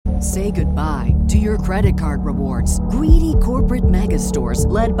Say goodbye to your credit card rewards. Greedy corporate mega stores,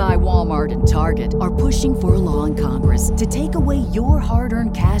 led by Walmart and Target, are pushing for a law in Congress to take away your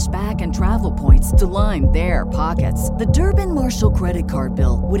hard-earned cash back and travel points to line their pockets. The Durbin-Marshall credit card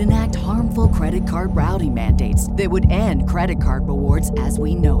bill would enact harmful credit card routing mandates that would end credit card rewards as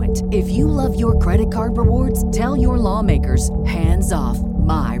we know it. If you love your credit card rewards, tell your lawmakers, hands off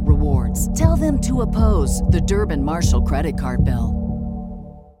my rewards. Tell them to oppose the Durbin-Marshall credit card bill.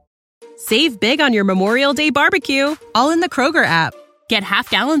 Save big on your Memorial Day barbecue, all in the Kroger app. Get half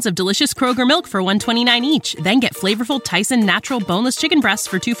gallons of delicious Kroger milk for $1.29 each. Then get flavorful Tyson natural boneless chicken breasts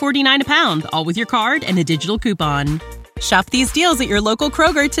for $2.49 a pound, all with your card and a digital coupon. Shop these deals at your local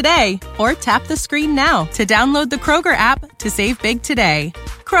Kroger today, or tap the screen now to download the Kroger app to save big today.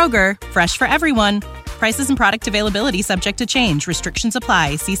 Kroger, fresh for everyone. Prices and product availability subject to change. Restrictions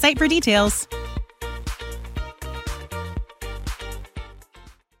apply. See site for details.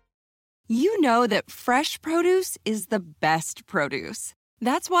 You know that fresh produce is the best produce.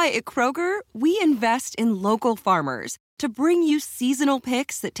 That's why at Kroger, we invest in local farmers to bring you seasonal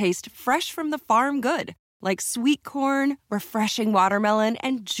picks that taste fresh from the farm good, like sweet corn, refreshing watermelon,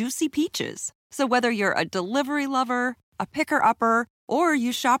 and juicy peaches. So whether you're a delivery lover, a picker-upper, or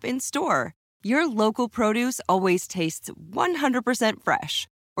you shop in-store, your local produce always tastes 100% fresh,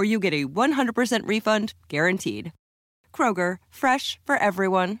 or you get a 100% refund guaranteed. Kroger, fresh for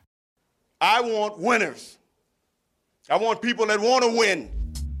everyone. I want winners. I want people that want to win.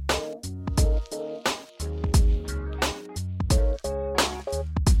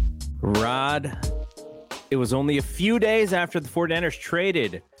 Rod, it was only a few days after the 49ers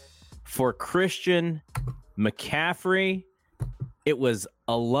traded for Christian McCaffrey. It was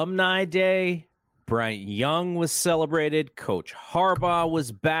Alumni Day. Bryant Young was celebrated. Coach Harbaugh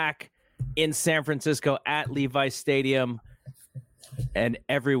was back in San Francisco at Levi Stadium. And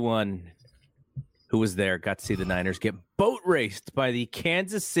everyone who was there got to see the Niners get boat raced by the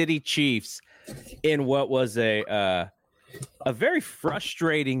Kansas City Chiefs in what was a very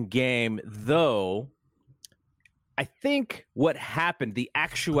frustrating game, though. I think what happened, the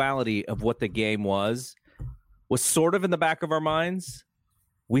actuality of what the game was sort of in the back of our minds.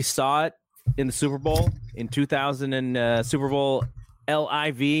 We saw it in the Super Bowl in 2000 and Super Bowl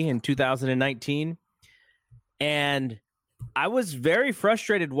LIV in 2019, and I was very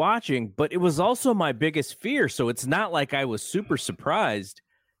frustrated watching, but it was also my biggest fear. So it's not like I was super surprised.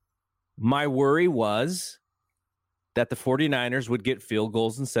 My worry was that the 49ers would get field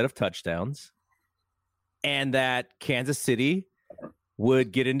goals instead of touchdowns, and that Kansas City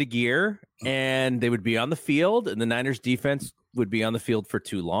would get into gear and they would be on the field, and the Niners defense would be on the field for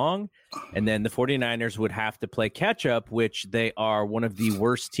too long. And then the 49ers would have to play catch up, which they are one of the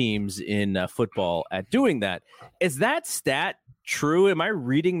worst teams in football at doing that. Is that stat true? Am I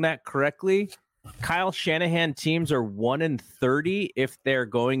reading that correctly? Kyle Shanahan teams are 1-30 if they're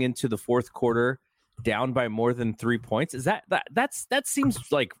going into the fourth quarter down by more than 3 points. Is that seems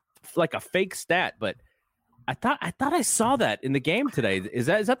like a fake stat, but I thought I saw that in the game today. Is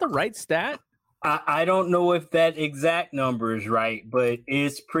that the right stat? I don't know if that exact number is right, but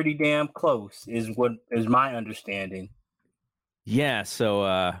it's pretty damn close, is what is my understanding. Yeah,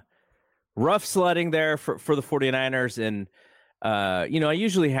 so rough sledding there for the 49ers. And, I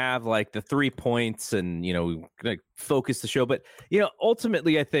usually have like the 3 points and, focus the show. But,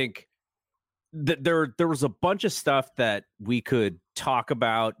 ultimately, I think that there was a bunch of stuff that we could talk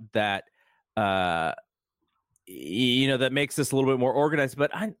about that that makes us a little bit more organized,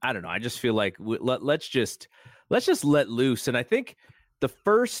 but I don't know. I just feel like let's just let loose. And I think the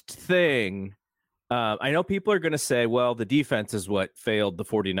first thing, I know people are going to say, well, the defense is what failed the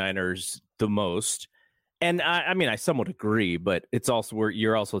 49ers the most. And I somewhat agree, but it's also where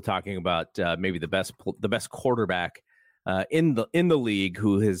you're also talking about maybe the best quarterback in the league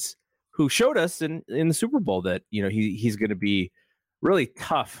who showed us in the Super Bowl that, he's going to be really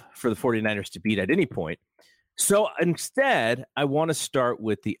tough for the 49ers to beat at any point. So instead, I want to start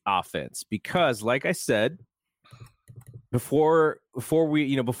with the offense because, like I said, before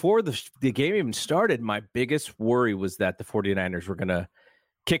the game even started, my biggest worry was that the 49ers were going to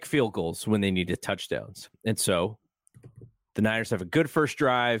kick field goals when they needed touchdowns. And so the Niners have a good first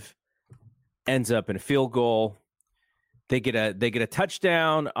drive, ends up in a field goal. They get a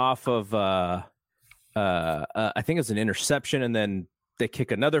touchdown off of I think it was an interception, and then they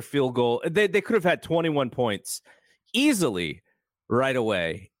kick another field goal. They could have had 21 points easily right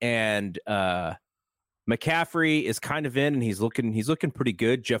away. And McCaffrey is kind of in, and he's looking pretty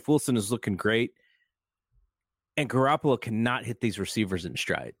good. Jeff Wilson is looking great. And Garoppolo cannot hit these receivers in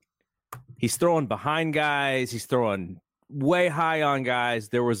stride. He's throwing behind guys. He's throwing way high on guys.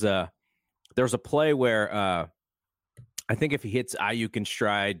 There was a play where I think if he hits Ayuk in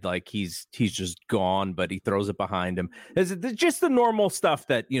stride, like he's just gone, but he throws it behind him. It's just the normal stuff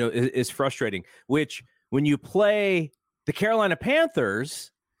that, you know, is frustrating, which when you play the Carolina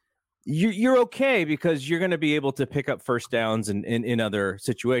Panthers, you're okay because you're going to be able to pick up first downs in other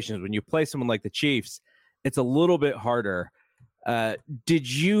situations. When you play someone like the Chiefs, it's a little bit harder. Did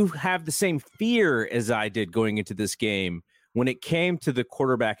you have the same fear as I did going into this game when it came to the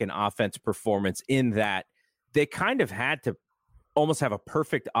quarterback and offense performance, in that they kind of had to almost have a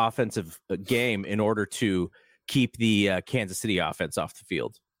perfect offensive game in order to keep the Kansas City offense off the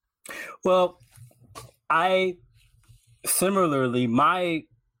field? Well, similarly, my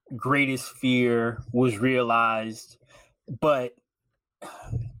greatest fear was realized, but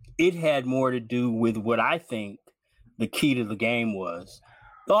it had more to do with what I think the key to the game was.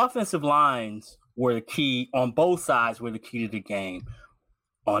 The offensive lines were the key on both sides, were the key to the game.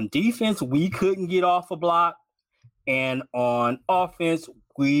 On defense, we couldn't get off a block, and on offense,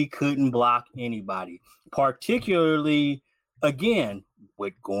 we couldn't block anybody. Particularly, again,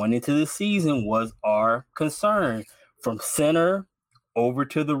 what going into the season was our concern. From center over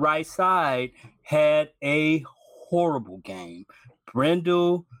to the right side, had a horrible game.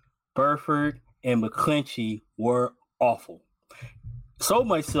 Brendel, Burford, and McClinchy were awful. So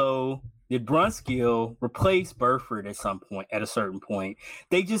much so that Brunskill replaced Burford at a certain point.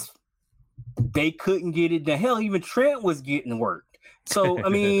 They couldn't get it done. Hell, even Trent was getting worked. So I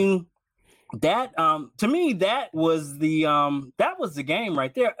mean, that to me, that was the game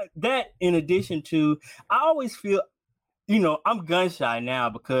right there. That, in addition to, I always feel, you know, I'm gun shy now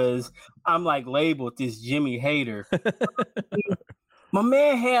because I'm like labeled this Jimmy hater. My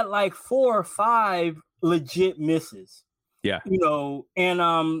man had like 4 or 5 legit misses. Yeah. You know,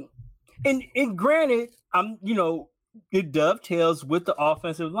 and granted, you know, it dovetails with the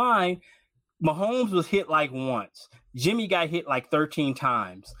offensive line. Mahomes was hit like once. Jimmy got hit like 13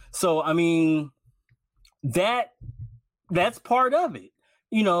 times. So, I mean, that's part of it.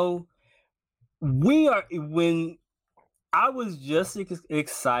 You know, when I was just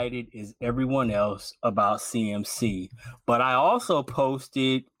excited as everyone else about CMC, but I also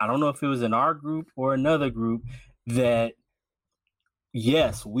posted, I don't know if it was in our group or another group, that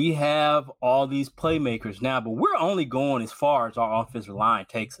yes, we have all these playmakers now, but we're only going as far as our offensive line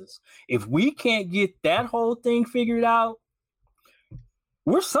takes us. If we can't get that whole thing figured out,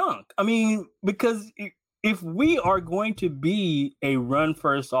 we're sunk. I mean, because if we are going to be a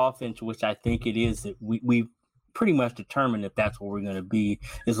run-first offense, which I think it is, that we pretty much determined that that's what we're going to be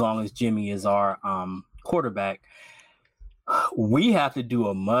as long as Jimmy is our quarterback, we have to do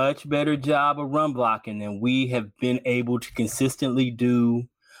a much better job of run blocking than we have been able to consistently do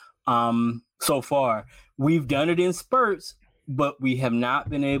so far. We've done it in spurts, but we have not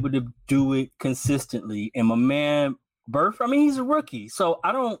been able to do it consistently. And my man, Burf, I mean, he's a rookie, so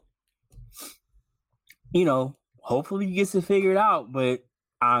I don't, you know, hopefully he gets it figured out. But,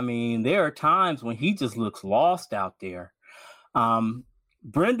 I mean, there are times when he just looks lost out there.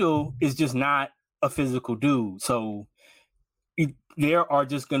 Brendel is just not a physical dude, so there are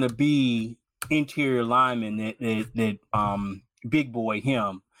just going to be interior linemen that big boy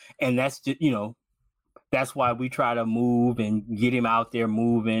him. And that's just, you know, that's why we try to move and get him out there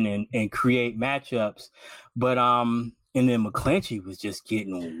moving and create matchups. But, and then McClinchy was just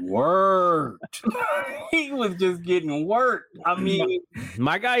getting worked. He was just getting worked. I mean,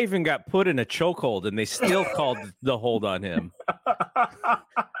 my guy even got put in a chokehold and they still called the hold on him.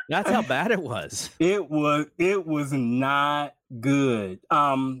 That's how bad it was. It was not good.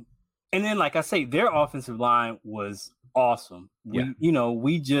 And then, like I say, their offensive line was awesome. We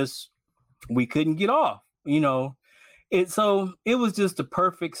couldn't get off, you know. So it was just a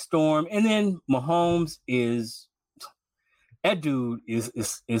perfect storm. And then Mahomes that dude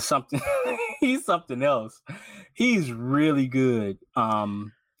is something. He's something else. He's really good.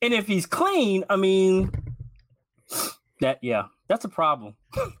 And if he's clean, I mean, that's a problem.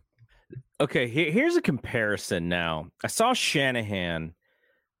 Okay, here's a comparison now. I saw Shanahan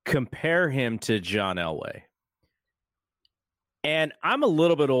compare him to John Elway. And I'm a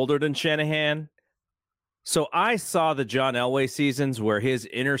little bit older than Shanahan, so I saw the John Elway seasons where his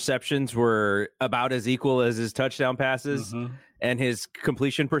interceptions were about as equal as his touchdown passes, and his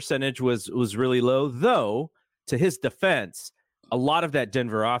completion percentage was really low. Though, to his defense, a lot of that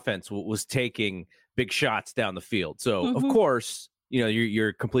Denver offense was taking big shots down the field. So, of course, you know,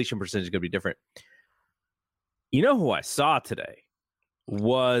 your completion percentage is going to be different. You know who I saw today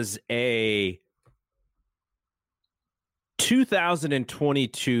was a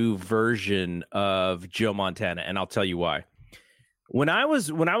 2022 version of Joe Montana, and I'll tell you why. When I was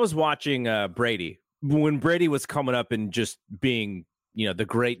watching Brady, when Brady was coming up and just being, the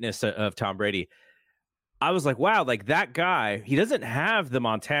greatness of Tom Brady, I was like, wow, like that guy, he doesn't have the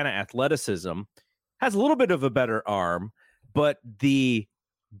Montana athleticism, has a little bit of a better arm, but the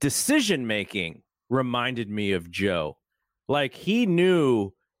decision making reminded me of Joe. Like he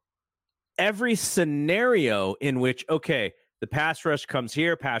knew every scenario in which, okay, the pass rush comes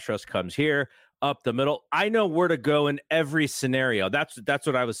here, up the middle. I know where to go in every scenario. That's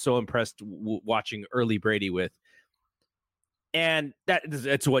what I was so impressed watching early Brady with. And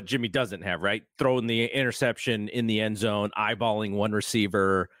that's what Jimmy doesn't have, right? Throwing the interception in the end zone, eyeballing one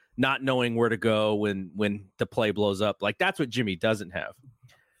receiver, not knowing where to go when the play blows up. Like that's what Jimmy doesn't have.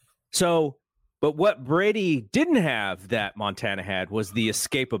 So, but what Brady didn't have that Montana had was the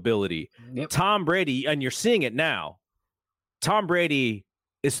escapability. Yep. Tom Brady, and you're seeing it now, Tom Brady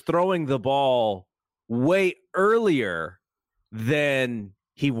is throwing the ball way earlier than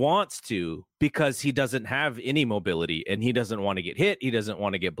he wants to because he doesn't have any mobility and he doesn't want to get hit. He doesn't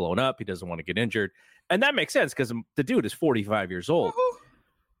want to get blown up. He doesn't want to get injured. And that makes sense because the dude is 45 years old.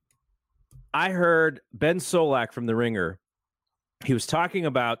 I heard Ben Solak from The Ringer. He was talking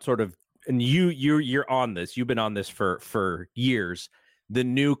about sort of, and you're on this. You've been on this for years. The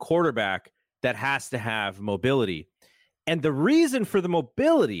new quarterback that has to have mobility. And the reason for the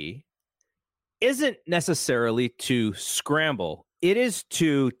mobility isn't necessarily to scramble. It is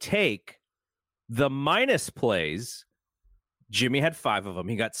to take the minus plays. Jimmy had 5 of them.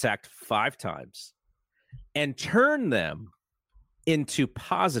 He got sacked 5 times and turn them into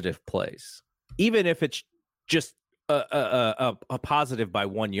positive plays. Even if it's just a positive by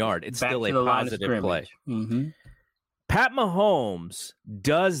 1 yard, it's still a positive play. Mm-hmm. Pat Mahomes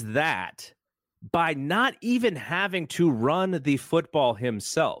does that by not even having to run the football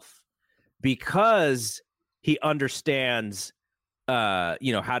himself because he understands how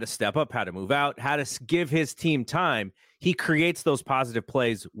to step up, how to move out, how to give his team time. He creates those positive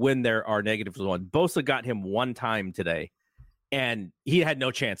plays when there are negatives. Bosa got him 1 time today, and he had no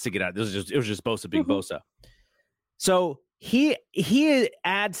chance to get out. It was just Bosa, big Bosa. So he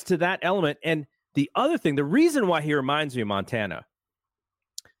adds to that element. And the other thing, the reason why he reminds me of Montana,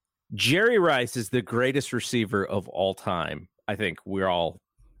 Jerry Rice is the greatest receiver of all time. I think we all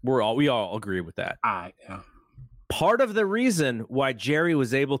agree with that. Yeah. Part of the reason why Jerry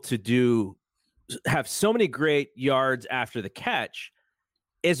was able to have so many great yards after the catch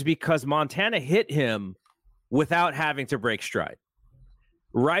is because Montana hit him without having to break stride.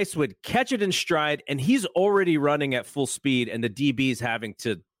 Rice would catch it in stride, and he's already running at full speed, and the DB's having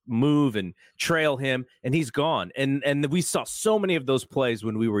to move and trail him, and he's gone. And we saw so many of those plays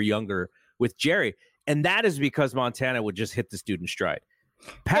when we were younger with Jerry, and that is because Montana would just hit this dude in stride.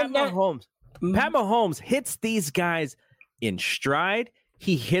 Pat Mahomes hits these guys in stride.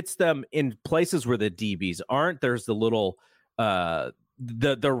 He hits them in places where the DBs aren't. There's the little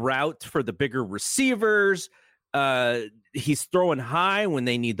the route for the bigger receivers. He's throwing high when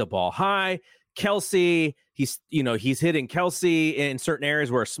they need the ball high. Kelsey, he's hitting Kelsey in certain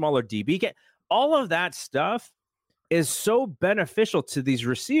areas where a smaller DB get. All of that stuff is so beneficial to these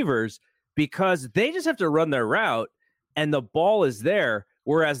receivers because they just have to run their route and the ball is there.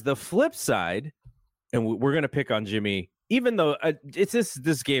 Whereas the flip side, and we're going to pick on Jimmy, even though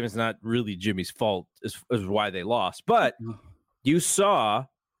this game is not really Jimmy's fault is why they lost. But you saw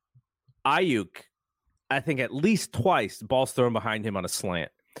Ayuk, I think at least twice, the ball's thrown behind him on a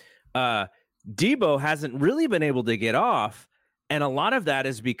slant. Debo hasn't really been able to get off, and a lot of that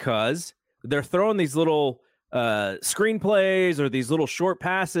is because they're throwing these little screen plays or these little short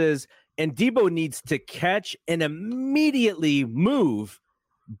passes, and Debo needs to catch and immediately move,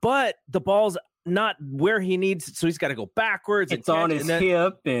 but the ball's not where he needs, so he's got to go backwards. It's on his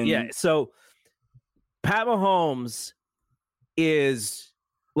hip. So Pat Mahomes is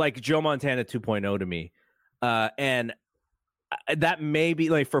like Joe Montana 2.0 to me. And that may be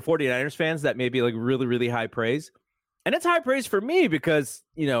like for 49ers fans, that may be like really, really high praise. And it's high praise for me because,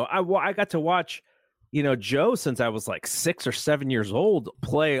 I got to watch, Joe since I was like 6 or 7 years old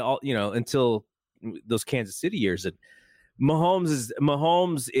play all, until those Kansas City years. And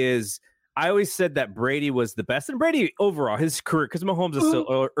Mahomes is, I always said that Brady was the best, and Brady overall, his career, because Mahomes is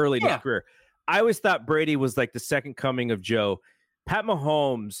still early in his career. I always thought Brady was like the second coming of Joe. Pat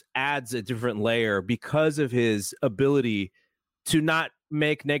Mahomes adds a different layer because of his ability to not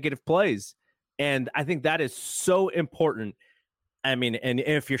make negative plays. And I think that is so important. I mean, and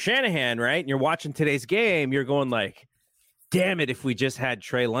if you're Shanahan, right, and you're watching today's game, you're going like, damn it, if we just had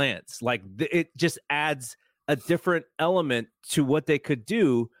Trey Lance. Like, it just adds a different element to what they could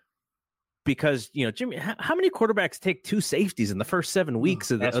do. because, Jimmy, how many quarterbacks take 2 safeties in the first 7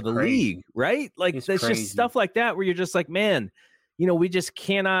 weeks of the league, right? Like, it's just stuff like that where you're just like, man, we just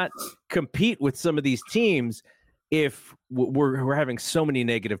cannot compete with some of these teams if we're having so many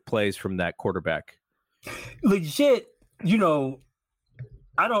negative plays from that quarterback. Legit,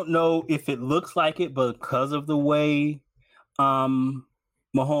 I don't know if it looks like it because of the way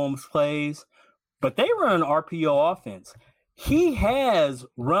Mahomes plays, but they run an RPO offense. He has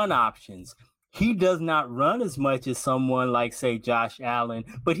run options. He does not run as much as someone like, say, Josh Allen,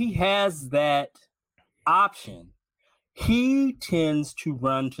 but he has that option. He tends to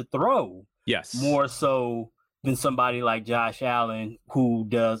run to throw. Yes. More so than somebody like Josh Allen, who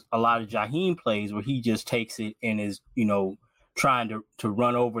does a lot of Jaheim plays where he just takes it and is, trying to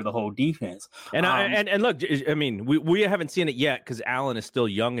run over the whole defense. And and look, I mean, we haven't seen it yet because Allen is still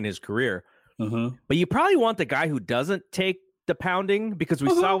young in his career. Mm-hmm. But you probably want the guy who doesn't take the pounding, because we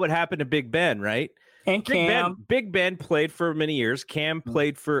saw what happened to Big Ben, right? And Cam. Big Ben played for many years. Cam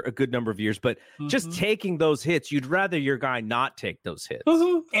played for a good number of years, but just taking those hits, you'd rather your guy not take those hits.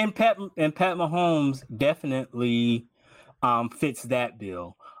 And Pat Mahomes definitely fits that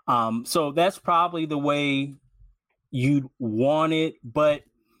bill. So that's probably the way you'd want it, but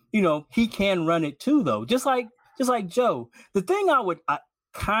he can run it too, though. Just like Joe. The thing I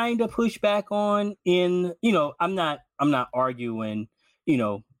kind of push back on I'm not arguing,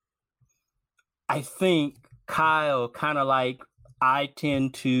 I think Kyle, kind of like I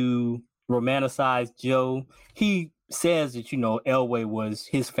tend to romanticize Joe. He says that, Elway was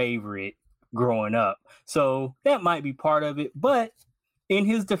his favorite growing up. So that might be part of it. But in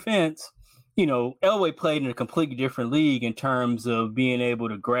his defense, Elway played in a completely different league in terms of being able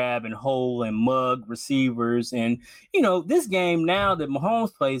to grab and hold and mug receivers. And, this game now that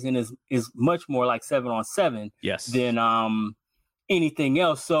Mahomes plays in is much more like 7-on-7 than anything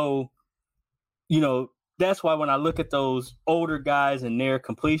else. So, that's why when I look at those older guys and their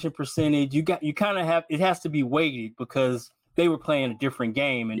completion percentage, you kind of have, it has to be weighted because they were playing a different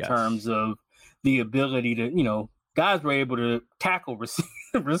game in terms of the ability to, guys were able to tackle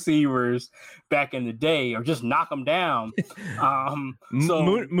receivers back in the day or just knock them down.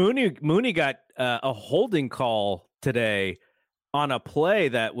 So Mooney got a holding call today on a play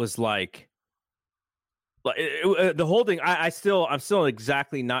that was like the holding. I'm still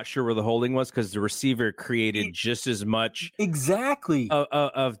exactly not sure where the holding was because the receiver created just as much exactly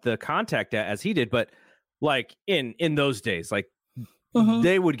of the contact as he did. But like in those days, like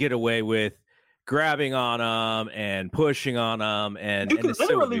they would get away with grabbing on them and pushing on them, and you could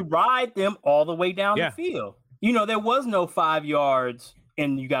literally ride them all the way down the field. There was no 5 yards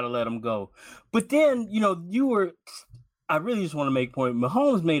and you got to let them go. But then, I really just want to make a point.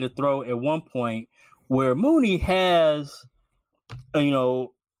 Mahomes made a throw at one point where Mooney has, upfield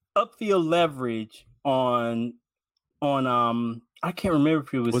leverage on I can't remember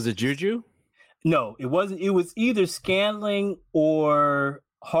if it was. Was it Juju? No, it wasn't. It was either Scantling or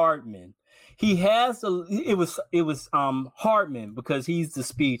Hardman. He has it was Hardman because he's the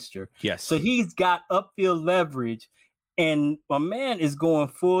speedster. Yes. So he's got upfield leverage, and my man is going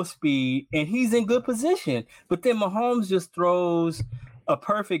full speed, and he's in good position. But then Mahomes just throws a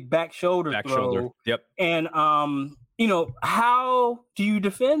perfect back shoulder throw. Yep. And how do you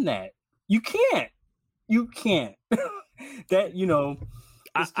defend that? You can't. That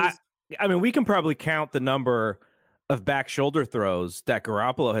I mean, we can probably count the number of back shoulder throws that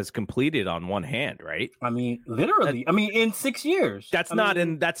Garoppolo has completed on one hand, right? I mean, literally. In 6 years. That's not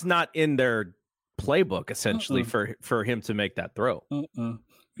in their playbook, essentially, for him to make that throw.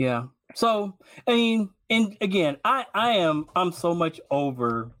 Yeah. So, and again, I'm so much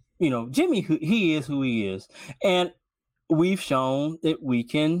over, Jimmy, he is who he is. And we've shown that we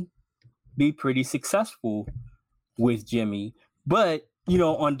can be pretty successful with Jimmy. But,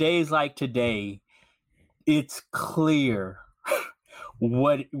 on days like today, it's clear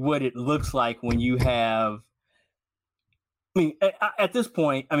what it looks like when you have. At this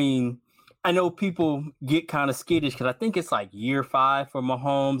point, I know people get kind of skittish because I think it's like year 5 for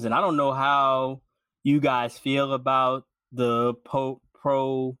Mahomes, and I don't know how you guys feel about the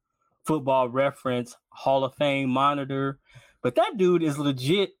Pro Football Reference Hall of Fame monitor. But that dude is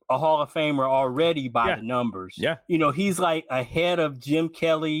legit a Hall of Famer already by the numbers. Yeah. He's like ahead of Jim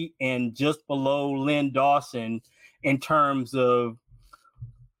Kelly and just below Lynn Dawson in terms of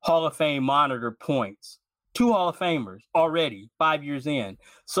Hall of Fame monitor points. 2 Hall of Famers already 5 years in.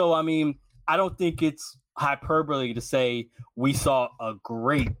 So, I don't think it's hyperbole to say we saw a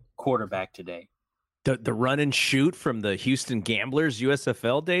great quarterback today. The run and shoot from the Houston Gamblers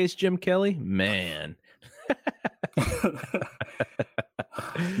USFL days, Jim Kelly, man.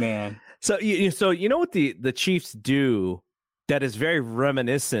 Man, So you know what the Chiefs do that is very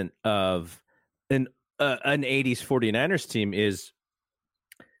reminiscent of an 80s 49ers team is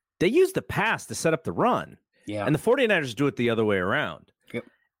they use the pass to set up the run. Yeah. And the 49ers do it the other way around. Yep.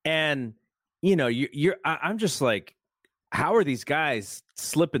 And I'm just like, how are these guys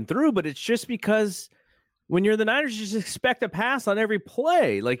slipping through? But it's just because when you're the Niners, you just expect a pass on every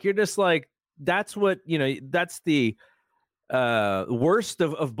play. Like, you're just like, that's what, that's the worst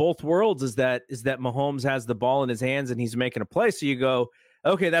of both worlds is that Mahomes has the ball in his hands and he's making a play. So you go,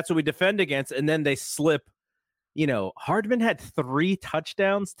 okay, that's what we defend against. And then they slip. Hardman had 3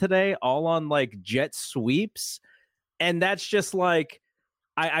 touchdowns today, all on like jet sweeps. And that's just like,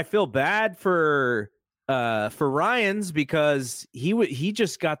 I feel bad for Ryans because he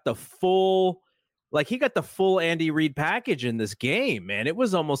just got the full, Andy Reid package in this game, man. It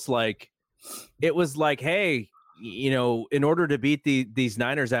was almost like, hey, in order to beat these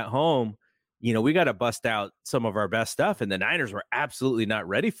Niners at home, we got to bust out some of our best stuff. And the Niners were absolutely not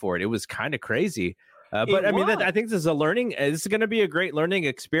ready for it. It was kind of crazy. But I mean, I think this is this is going to be a great learning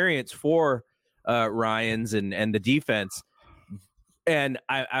experience for Ryans and the defense. And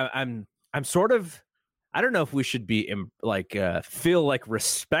I'm sort of, I don't know if we should be feel like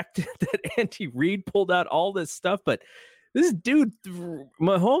respected that Andy Reid pulled out all this stuff, but this dude,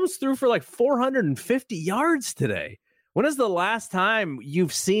 Mahomes threw for like 450 yards today. When is the last time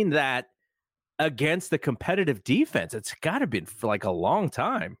you've seen that against the competitive defense? It's got to be for like a long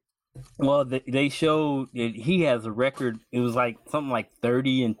time. Well, they showed that he has a record. It was like something like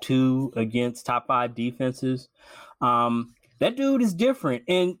 30-2 against top 5 defenses. That dude is different.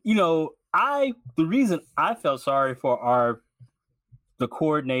 And, the reason I felt sorry for the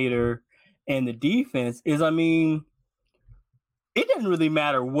coordinator and the defense is, it doesn't really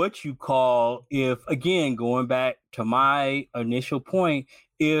matter what you call if, again, going back to my initial point,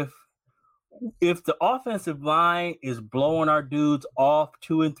 if the offensive line is blowing our dudes off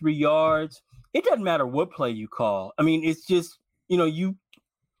 2 and 3 yards, it doesn't matter what play you call. It's just,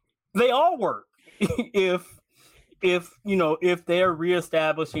 they all work. if they're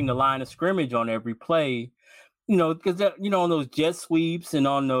reestablishing the line of scrimmage on every play, because on those jet sweeps and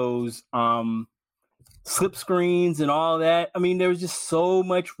on those slip screens and all that, there was just so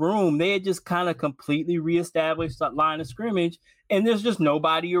much room. They had just kind of completely reestablished that line of scrimmage, and there's just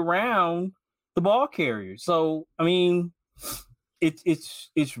nobody around the ball carrier. So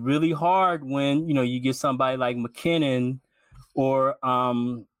it's really hard when you get somebody like McKinnon or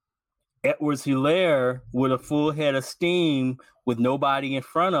Edwards-Helaire with a full head of steam with nobody in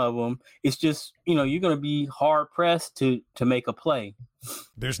front of them. It's just, you're going to be hard pressed to make a play.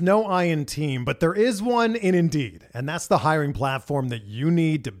 There's no I in team, but there is one in Indeed, and that's the hiring platform that you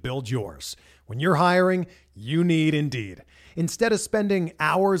need to build yours. When you're hiring, you need Indeed. Instead of spending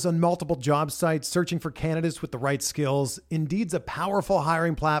hours on multiple job sites searching for candidates with the right skills, Indeed's a powerful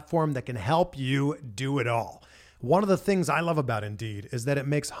hiring platform that can help you do it all. One of the things I love about Indeed is that it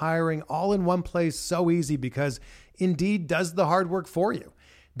makes hiring all in one place so easy because Indeed does the hard work for you.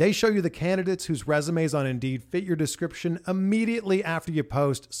 They show you the candidates whose resumes on Indeed fit your description immediately after you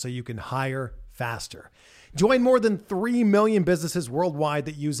post so you can hire faster. Join more than 3 million businesses worldwide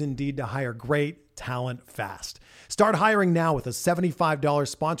that use Indeed to hire great talent fast. Start hiring now with a $75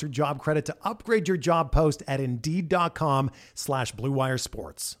 sponsored job credit to upgrade your job post at Indeed.com/Blue Wire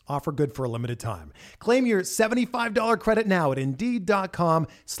Sports. Offer good for a limited time. Claim your $75 credit now at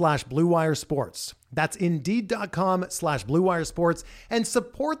Indeed.com/Blue Wire Sports. That's Indeed.com/Blue Wire Sports, and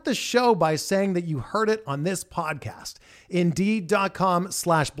support the show by saying that you heard it on this podcast.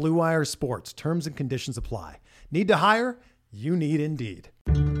 Indeed.com/Blue Wire Sports. Terms and conditions apply. Need to hire? You need Indeed.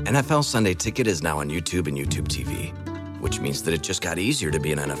 NFL Sunday Ticket is now on YouTube and YouTube TV, which means that it just got easier to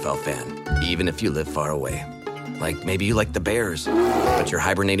be an NFL fan, even if you live far away. Like maybe you like the Bears, but you're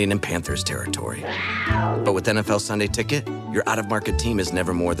hibernating in Panthers territory. But with NFL Sunday Ticket, your out-of-market team is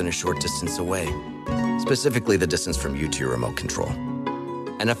never more than a short distance away. Specifically, the distance from you to your remote control.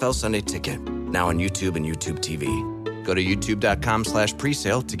 NFL Sunday Ticket, now on YouTube and YouTube TV. Go to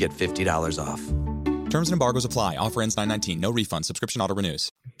youtube.com/presale to get $50 off. Terms and embargoes apply. Offer ends 9/19. No refund. Subscription auto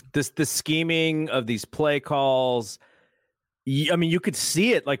renews. The scheming of these play calls, you could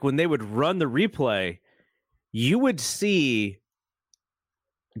see it like when they would run the replay, you would see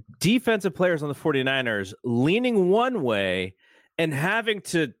defensive players on the 49ers leaning one way and having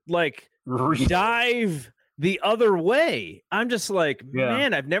to dive the other way. I'm just like,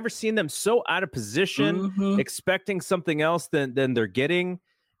 man, I've never seen them so out of position, expecting something else than they're getting.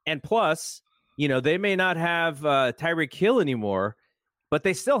 And plus, they may not have Tyreek Hill anymore, but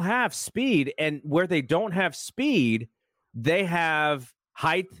they still have speed. And where they don't have speed, they have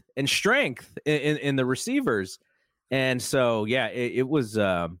height and strength in the receivers. And so, yeah, it was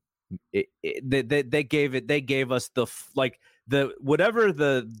they gave us whatever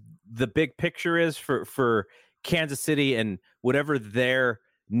the big picture is for Kansas City and whatever their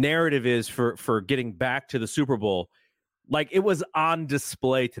narrative is for getting back to the Super Bowl. Like, it was on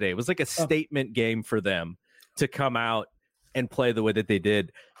display today. It was like a statement game for them to come out and play the way that they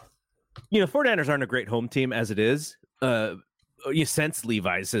did. 49ers aren't a great home team as it is. Since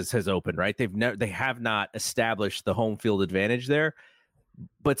Levi's has opened, right? They have not established the home field advantage there,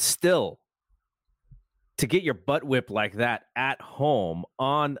 but still, to get your butt whipped like that at home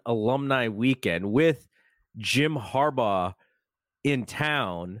on alumni weekend with Jim Harbaugh in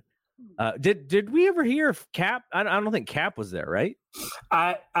town. Did we ever hear of Cap? I don't think Cap was there, right?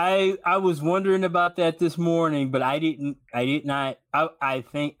 I was wondering about that this morning, but I did not. I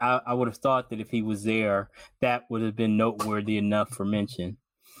think I would have thought that if he was there, that would have been noteworthy enough for mention.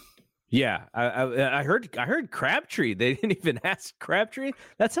 Yeah, I heard Crabtree. They didn't even ask Crabtree.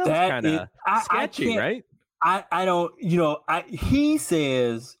 That sounds kind of sketchy, right? I don't. He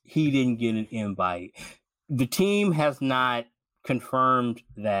says he didn't get an invite. The team has not confirmed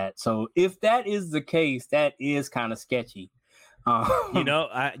that. So if that is the case, that is kind of sketchy. You know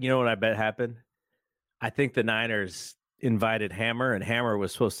what I bet happened? I think the Niners invited Hammer, and Hammer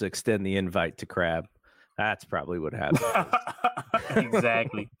was supposed to extend the invite to Crab. That's probably what happened.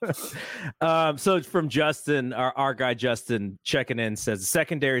 Exactly. So from Justin, our guy Justin checking in, says the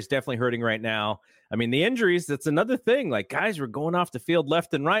secondary is definitely hurting right now. I mean, the injuries, that's another thing. Like, guys were going off the field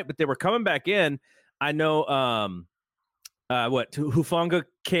left and right, but they were coming back in. I know Hufanga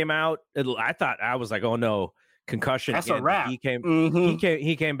came out. I was like, oh no, concussion. That's again. a wrap. He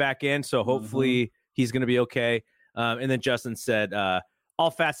came back in, so hopefully he's going to be okay. And then Justin said,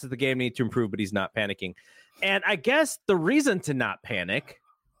 all facets of the game need to improve, but he's not panicking. And I guess the reason to not panic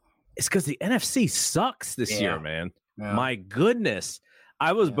is because the NFC sucks this year, man. Yeah. My goodness.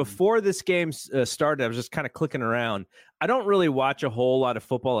 I was before this game started, I was just kind of clicking around. I don't really watch a whole lot of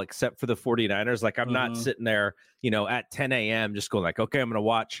football except for the 49ers. Like, I'm not sitting there, at 10 a.m. just going like, okay, I'm going to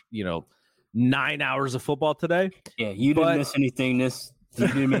watch, 9 hours of football today. Yeah, you didn't miss anything this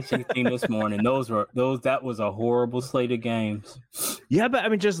morning. That was a horrible slate of games. Yeah, but I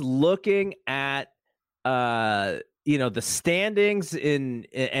mean, just looking at the standings and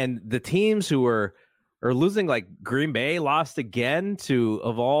the teams who are losing, like Green Bay lost again to,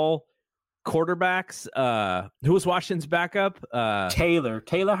 of all quarterbacks, who was Washington's backup? Taylor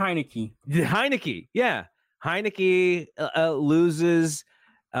Heineke. Heineke, yeah. Heineke loses.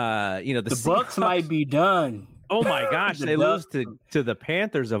 The Bucks might be done. Oh my gosh, they lose to the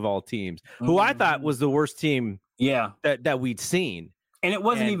Panthers of all teams, who I thought was the worst team that we'd seen. And it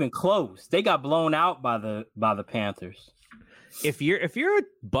wasn't even close. They got blown out by the Panthers. If you're a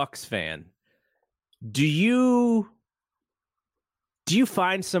Bucks fan, do you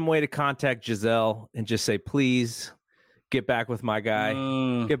find some way to contact Giselle and just say, please get back with my guy,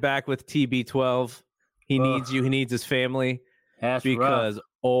 get back with TB12. He needs you. He needs his family. That's because rough.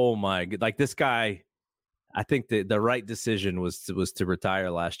 Oh my god, like this guy, I think the right decision was to retire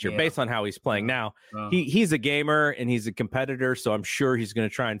last year based on how he's playing now. He's a gamer and he's a competitor, so I'm sure he's going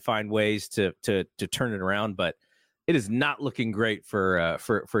to try and find ways to turn it around, but it is not looking great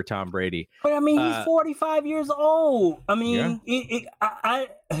for Tom Brady. But I mean, he's 45 years old. I mean,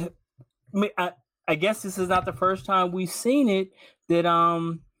 I guess this is not the first time we've seen it that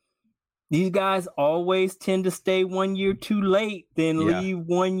these guys always tend to stay 1 year too late, then leave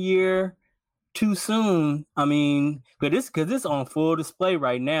 1 year too soon. I mean, because it's on full display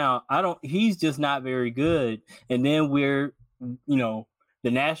right now. He's just not very good. And then we're, the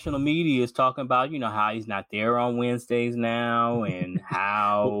national media is talking about, how he's not there on Wednesdays now and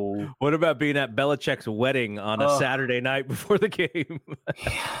how. What about being at Belichick's wedding on a Saturday night before the game?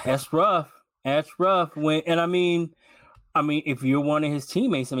 That's rough. That's rough. I mean, if you're one of his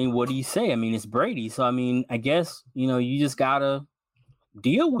teammates, I mean, what do you say? I mean, it's Brady. So, I mean, I guess, you just got to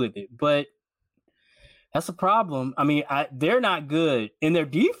deal with it. But that's a problem. I mean, they're not good. And their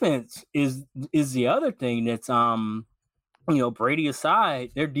defense is the other thing that's, Brady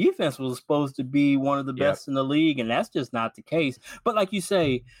aside, their defense was supposed to be one of the best in the league. And that's just not the case. But like you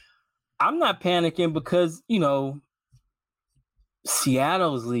say, I'm not panicking because,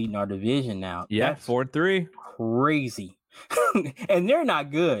 Seattle's leading our division now. Yeah, 4-3. Crazy. And they're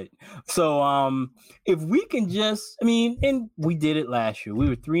not good. So if we can and we did it last year. We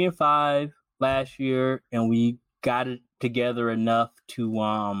were 3-5 last year, and we got it together enough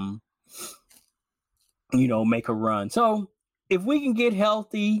to make a run. So if we can get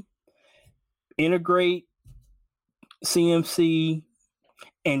healthy, integrate CMC,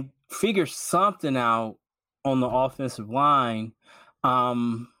 and figure something out on the offensive line.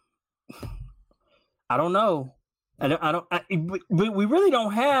 I don't know. We really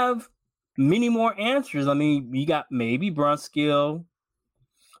don't have many more answers. I mean, you got maybe Brunskill,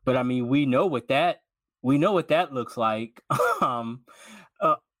 but I mean, we know what that looks like.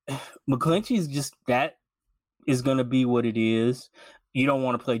 McClinchy's just, that is going to be what it is. You don't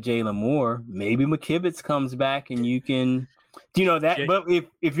want to play Jalen Moore. Maybe McKivitz comes back and you can, that. But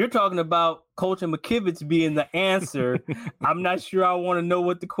if you're talking about Coach and McKivitz being the answer, I'm not sure I want to know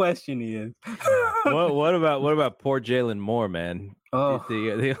what the question is. What about poor Jalen Moore, man? Oh.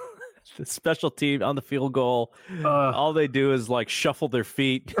 The special team on the field goal, all they do is like shuffle their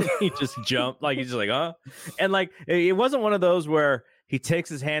feet. He just jumped, like he's just like, huh? And like it wasn't one of those where he takes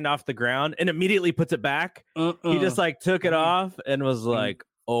his hand off the ground and immediately puts it back. He just like took it off and was like,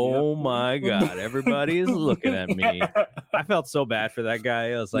 oh my God, everybody is looking at me. I felt so bad for that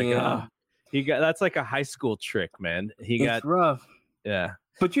guy. I was like, that's like a high school trick, man. It's rough. Yeah.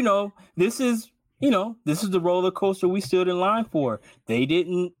 But this is the roller coaster we stood in line for. They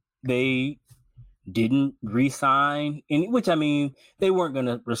didn't re-sign, which, I mean, they weren't going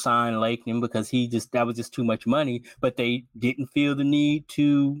to resign Lakeman because that was just too much money, but they didn't feel the need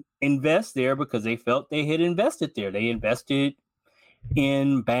to invest there because they felt they had invested there. They invested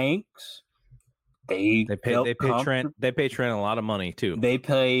in Banks. They pay Trent a lot of money too. They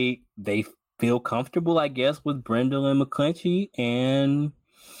feel comfortable, I guess, with Brendel and McClinchy, and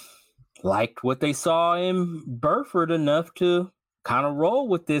liked what they saw in Burford enough to kind of roll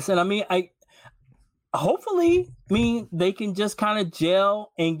with this. And I mean, hopefully, they can just kind of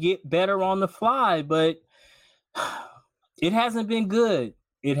gel and get better on the fly, but it hasn't been good.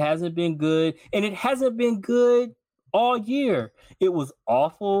 It hasn't been good, and it hasn't been good all year. It was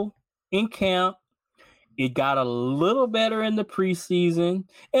awful in camp. It got a little better in the preseason,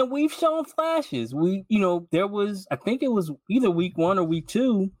 and we've shown flashes. There was, I think it was either week 1 or week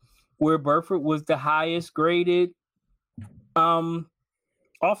 2, where Burford was the highest graded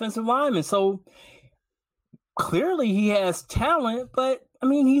offensive lineman. So clearly he has talent, but I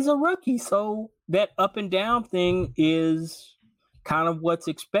mean, he's a rookie. So that up and down thing is kind of what's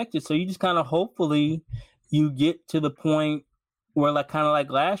expected. So you just kind of, hopefully you get to the point where, like, kind of like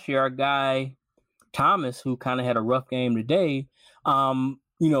last year, our guy Thomas, who kind of had a rough game today,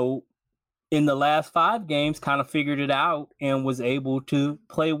 in the last 5 games kind of figured it out and was able to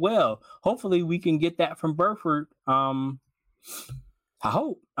play well. Hopefully we can get that from Burford. I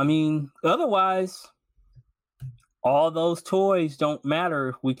hope. I mean, otherwise, all those toys don't matter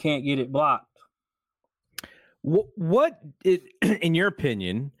if we can't get it blocked. In your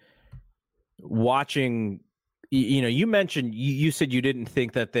opinion, watching, you mentioned, you said you didn't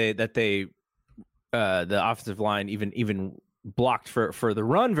think that the offensive line even blocked for the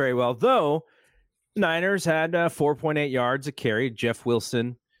run very well, though Niners had 4.8 yards a carry. Jeff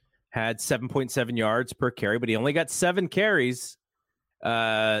Wilson had 7.7 yards per carry, but he only got 7 carries.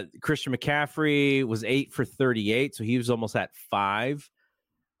 Christian McCaffrey was 8 for 38, so he was almost at 5.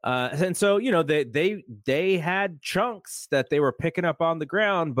 And so, they had chunks that they were picking up on the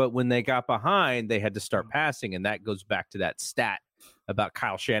ground, but when they got behind, they had to start passing, and that goes back to that stat about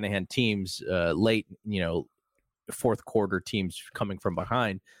Kyle Shanahan teams late, fourth quarter teams coming from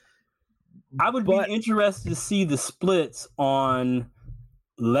behind. I would be interested to see the splits on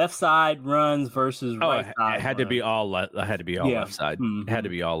left side runs versus right side. It had to be all left side. Mm-hmm. It had to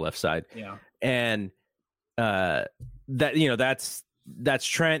be all left side. Yeah. And that's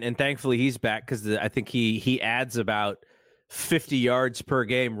Trent, and thankfully he's back, because I think he adds about 50 yards per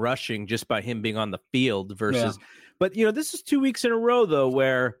game rushing just by him being on the field versus. Yeah. But this is 2 weeks in a row though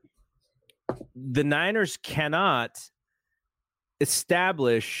where the Niners cannot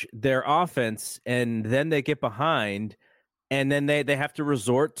establish their offense, and then they get behind, and then they have to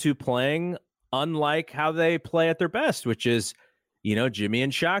resort to playing unlike how they play at their best, which is, Jimmy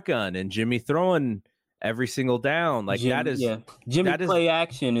and shotgun and Jimmy throwing every single down. Like Jimmy play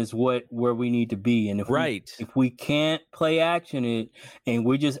action is where we need to be. And if we can't play action and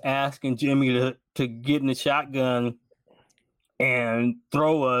we're just asking Jimmy to get in the shotgun and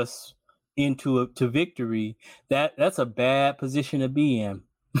throw us into victory, that's a bad position to be in.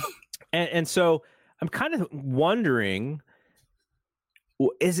 and so I'm kind of wondering,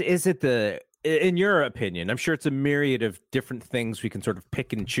 is it in your opinion, I'm sure it's a myriad of different things we can sort of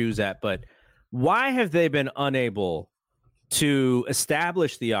pick and choose at, but why have they been unable to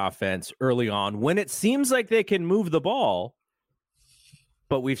establish the offense early on when it seems like they can move the ball?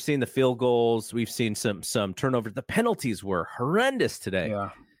 But we've seen the field goals, we've seen some turnovers. The penalties were horrendous today. Yeah.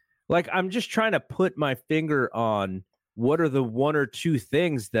 Like, I'm just trying to put my finger on what are the one or two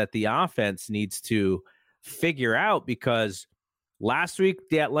things that the offense needs to figure out? Because last week,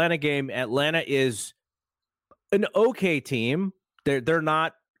 the Atlanta game, Atlanta is an okay team. They're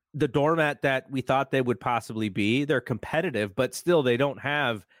not the doormat that we thought they would possibly be. They're competitive, but still they don't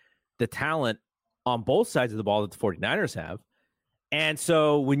have the talent on both sides of the ball that the 49ers have. And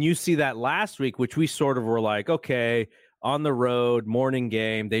so when you see that last week, which we sort of were like, okay, on the road, morning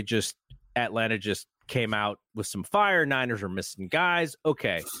game, Atlanta just came out with some fire. Niners are missing guys.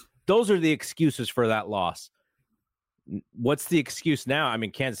 Okay, those are the excuses for that loss. What's the excuse now? I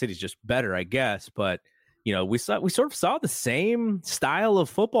mean, Kansas City's just better, I guess, but we sort of saw the same style of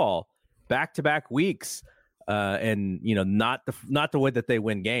football back-to-back weeks, and not the way that they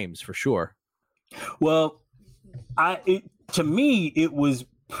win games for sure. Well, to me, it was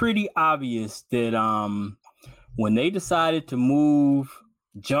pretty obvious that when they decided to move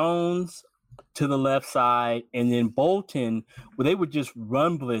Jones to the left side and then Bolton, where they were just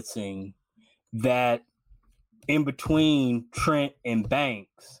run blitzing that in between Trent and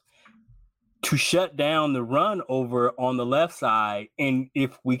Banks to shut down the run over on the left side. And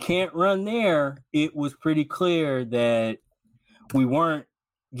if we can't run there, it was pretty clear that we weren't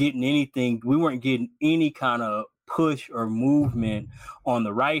getting anything. We weren't getting any kind of push or movement on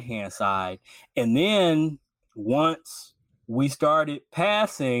the right-hand side. And then once we started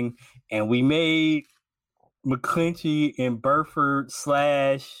passing and we made McClinchy and Burford /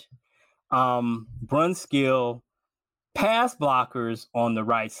 Brunskill pass blockers on the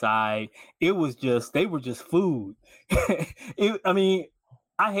right side, they were just food. I mean,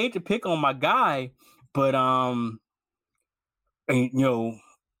 I hate to pick on my guy, but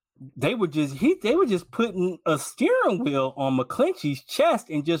they were just putting a steering wheel on McClinchy's chest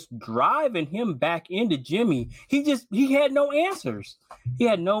and just driving him back into Jimmy. He had no answers.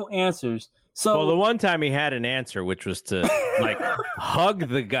 So the one time he had an answer, which was to hug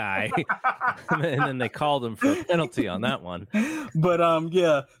the guy, and then they called him for a penalty on that one. But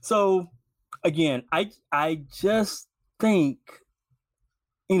yeah. So again, I just think,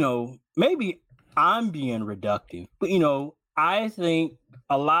 maybe I'm being reductive, but I think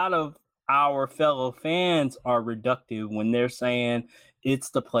a lot of our fellow fans are reductive when they're saying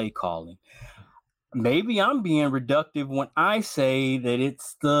it's the play calling. Maybe I'm being reductive when I say that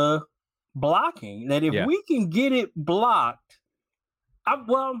it's the blocking, that if we can get it blocked, I'm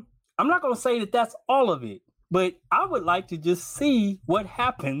not going to say that that's all of it, but I would like to just see what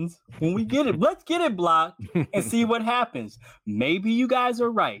happens when we get it. Let's get it blocked and see what happens. Maybe you guys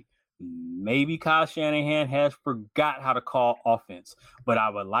are right. Maybe Kyle Shanahan has forgot how to call offense, but I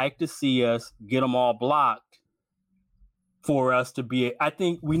would like to see us get them all blocked for us to be. I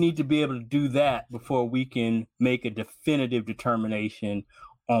think we need to be able to do that before we can make a definitive determination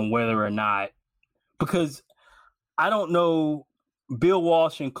on whether or not, because I don't know, Bill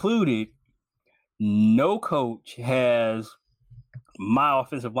Walsh included, no coach has my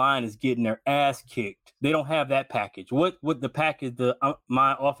offensive line is getting their ass kicked. They don't have that package. What the package,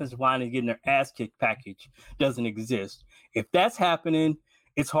 my offensive line is getting their ass kicked package doesn't exist. If that's happening,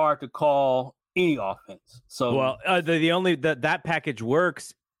 it's hard to call any offense. So that package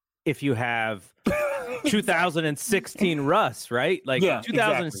works if you have 2016 Russ, right?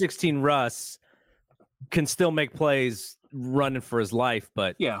 2016 exactly. Russ can still make plays running for his life,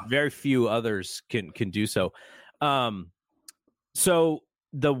 but very few others can do so. So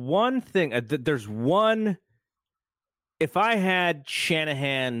the one thing, there's one, if I had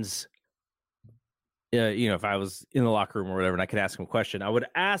Shanahan's, if I was in the locker room or whatever, and I could ask him a question, I would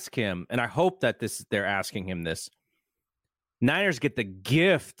ask him, and I hope that they're asking him this. Niners get the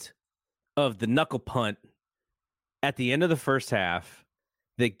gift of the knuckle punt at the end of the first half.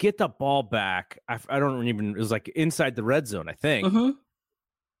 They get the ball back. I don't even, it was inside the red zone, I think. Mm-hmm.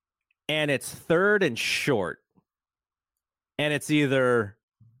 And it's 3rd and short. And it's either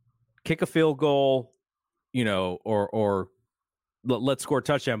kick a field goal, or let's score a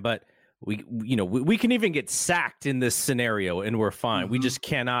touchdown. But we can even get sacked in this scenario and we're fine. Mm-hmm. We just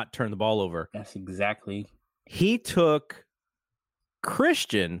cannot turn the ball over. That's exactly. He took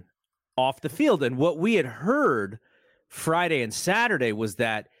Christian off the field. And what we had heard Friday and Saturday was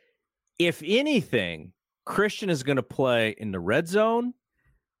that if anything, Christian is going to play in the red zone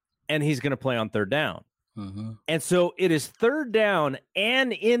and he's going to play on 3rd down. Mm-hmm. And so it is 3rd down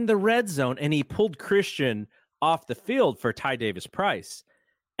and in the red zone, and he pulled Christian off the field for Ty Davis Price.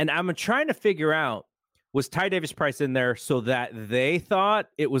 And I'm trying to figure out, was Ty Davis Price in there so that they thought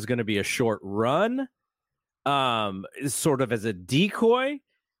it was going to be a short run, sort of as a decoy,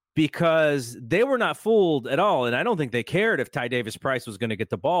 because they were not fooled at all. And I don't think they cared if Ty Davis Price was going to get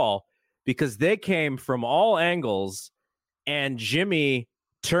the ball, because they came from all angles and Jimmy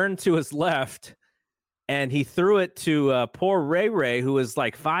turned to his left, and he threw it to poor Ray, who was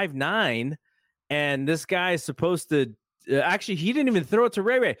like 5'9", and this guy is supposed to actually, he didn't even throw it to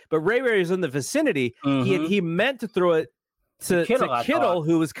Ray, but Ray is in the vicinity. Mm-hmm. He meant to throw it to Kittle,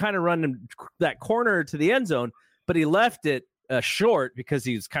 who was kind of running that corner to the end zone, but he left it short because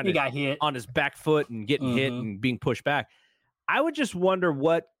he was kind of got hit on his back foot and getting hit and being pushed back. I would just wonder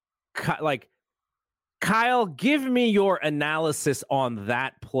what, like, Kyle, give me your analysis on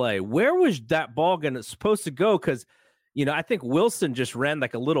that play. Where was that ball supposed to go? Because, you know, I think Wilson just ran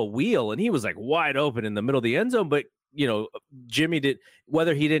like a little wheel, and he was like wide open in the middle of the end zone. But, you know, Jimmy did,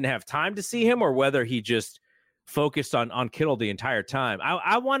 whether he didn't have time to see him or whether he just focused on Kittle the entire time.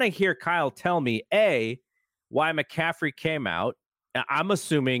 I want to hear Kyle tell me, A, why McCaffrey came out. I'm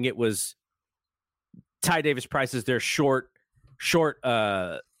assuming it was Ty Davis-Price is their short,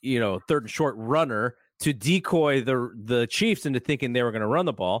 third and short runner to decoy the Chiefs into thinking they were going to run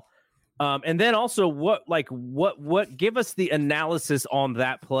the ball. And then also what give us the analysis on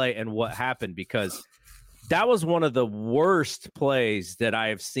that play and what happened, because that was one of the worst plays that I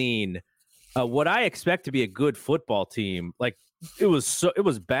have seen. What I expect to be a good football team, like it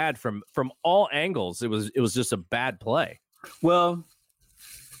was bad from all angles. It was just a bad play. Well,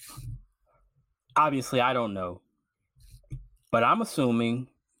 obviously I don't know, but I'm assuming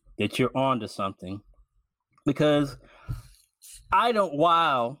that you're onto something, because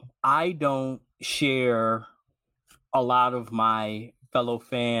while I don't share a lot of my fellow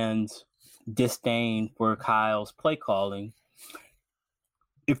fans' disdain for Kyle's play calling,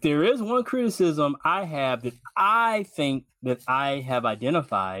 if there is one criticism I have that I think that I have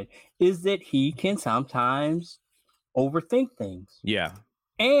identified, is that he can sometimes overthink things. Yeah.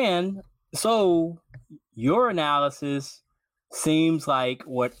 And so your analysis seems like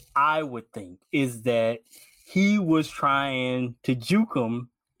what I would think is that he was trying to juke him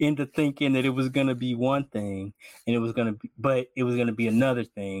into thinking that it was going to be one thing and it was going to be another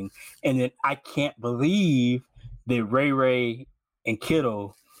thing. And then I can't believe that Ray and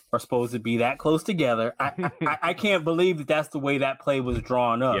Kittle are supposed to be that close together. I can't believe that that's the way that play was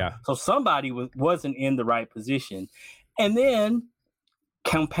drawn up. Yeah. So somebody wasn't in the right position. And then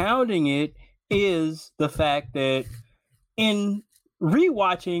compounding it is the fact that in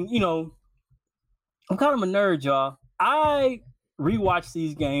rewatching, you know, I'm kind of a nerd, y'all. I rewatch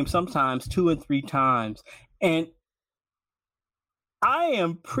these games sometimes 2 and 3 times, and I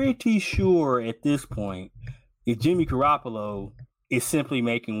am pretty sure at this point that Jimmy Garoppolo is simply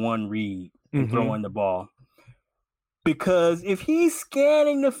making one read and throwing the ball. Because if he's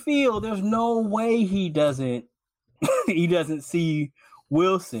scanning the field, there's no way he doesn't see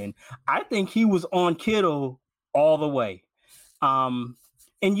Wilson. I think he was on Kittle all the way. And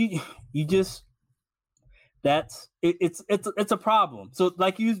you just, it's a problem. So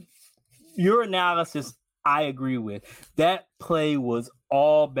like your analysis, I agree with. That play was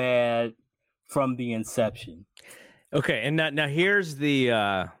all bad from the inception. Okay, and now here's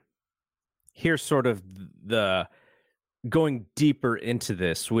here's sort of the going deeper into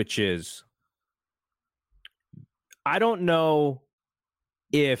this, which is, I don't know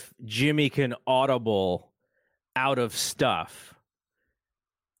if Jimmy can audible out of stuff,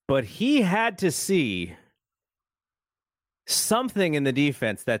 but he had to see something in the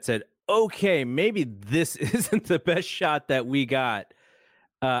defense that said, okay, maybe this isn't the best shot that we got.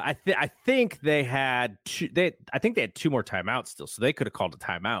 I think they had two more timeouts still, so they could have called a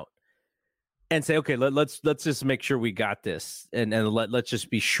timeout and say, okay, let's just make sure we got this, and let's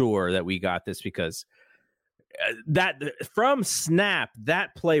just be sure that we got this, because that from snap,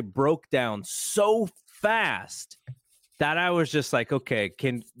 that play broke down so fast that I was just like, okay,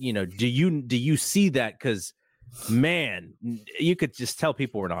 do you see that? Because man, you could just tell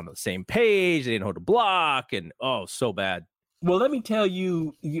people weren't on the same page. They didn't know how to block, and so bad. Well, let me tell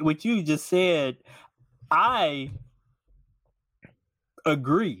you what you just said. I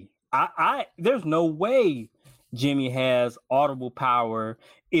agree. There's no way Jimmy has audible power,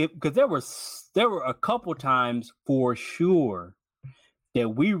 because there were a couple times for sure that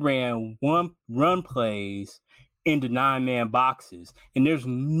we ran one run plays into 9-man boxes, and there's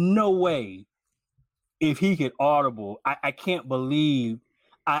no way if he could audible. I can't believe.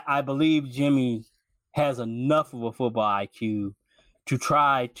 I believe Jimmy has enough of a football IQ to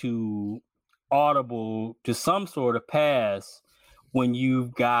try to audible to some sort of pass when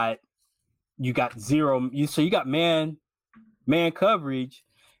you got zero. So you got man coverage,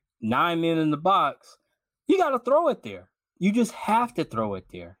 9 men in the box. You got to throw it there. You just have to throw it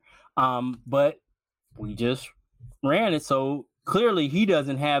there. But we just ran it. So clearly he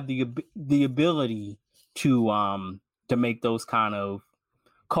doesn't have the ability to to make those kind of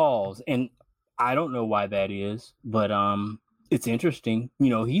calls. And I don't know why that is, but it's interesting.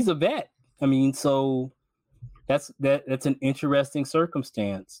 He's a vet. I mean, so that's an interesting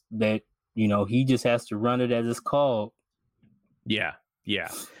circumstance that, he just has to run it as it's called. Yeah.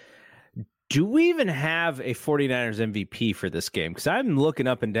 Do we even have a 49ers MVP for this game? Because I'm looking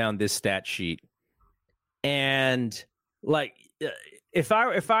up and down this stat sheet, and like, if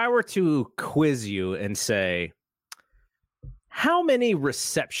I were to quiz you and say, how many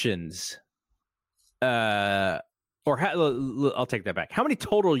receptions, I'll take that back. How many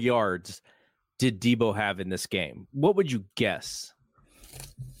total yards did Debo have in this game? What would you guess?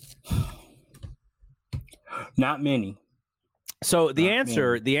 Not many. So the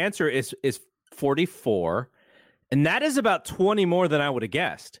answer is 44, and that is about 20 more than I would have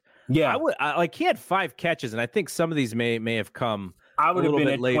guessed. Yeah, he had 5 catches, and I think some of these may have come. I would have been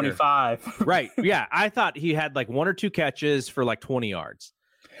at later. 25. Right. Yeah, I thought he had like 1 or 2 catches for like 20 yards.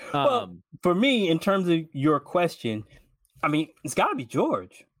 Well, for me, in terms of your question, I mean, it's got to be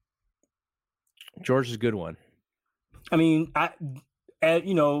George. George is a good one. I mean,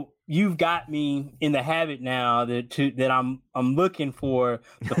 you've got me in the habit now that I'm looking for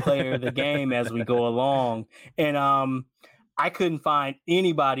the player of the game as we go along, and I couldn't find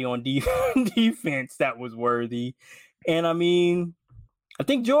anybody on defense that was worthy, and I mean, I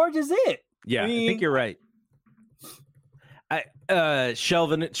think George is it. Yeah, I think you're right.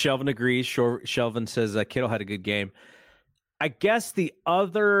 Shelvin agrees. Shelvin says Kittle had a good game. I guess the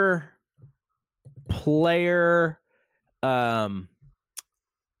other player,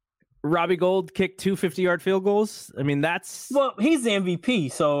 Robbie Gould kicked 2 50-yard field goals. I mean, he's the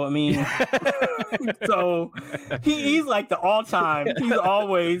MVP. So I mean, so he's like the all-time.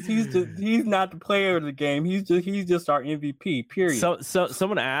 He's not the player of the game. He's just our MVP. Period. So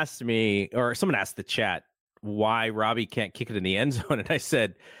someone asked the chat why Robbie can't kick it in the end zone, and I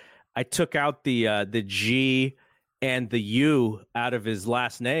said I took out the G and the U out of his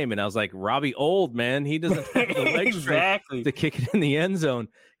last name, and I was like, Robbie Old, man, he doesn't have the leg strength to kick it in the end zone,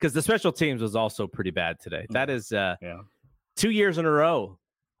 because the special teams was also pretty bad today. That is 2 years in a row.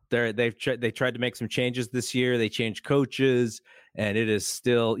 They tried to make some changes this year. They changed coaches, and it is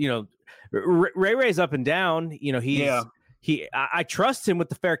still, Ray's up and down. I trust him with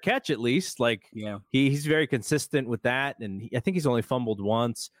the fair catch, at least. Like, he's very consistent with that, and I think he's only fumbled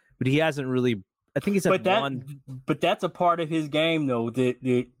once, but he hasn't really. I think he's had one. But that's a part of his game, though,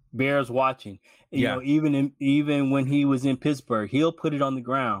 that bears watching. Even when he was in Pittsburgh, he'll put it on the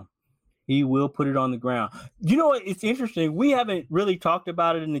ground. He will put it on the ground. You know what? It's interesting. We haven't really talked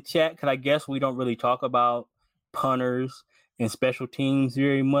about it in the chat, because I guess we don't really talk about punters and special teams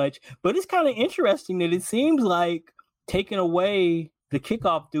very much. But it's kind of interesting that it seems like taking away the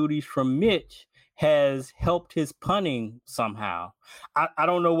kickoff duties from Mitch has helped his punting somehow. I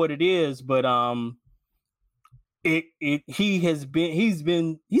don't know what it is, but he's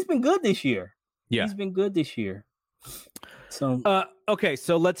been good this year. Yeah, he's been good this year. So okay,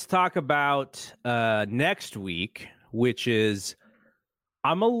 so let's talk about next week, which is,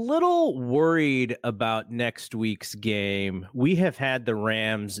 I'm a little worried about next week's game. We have had the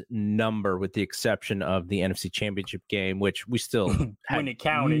Rams number, with the exception of the NFC Championship game, which we still had when it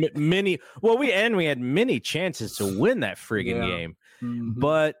counted. We had many chances to win that friggin' game. Mm-hmm.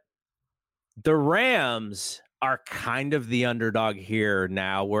 But the Rams are kind of the underdog here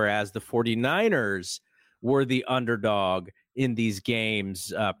now, whereas the 49ers were the underdog in these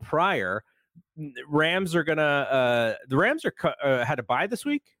games prior. Rams are had a bye this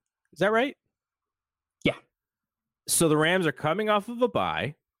week. Is that right? Yeah. So the Rams are coming off of a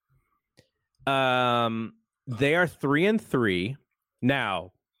bye. They are 3-3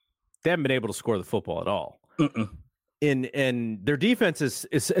 now. They haven't been able to score the football at all. And their defense has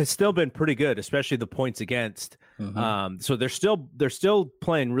still been pretty good, especially the points against. Mm-hmm. So they're still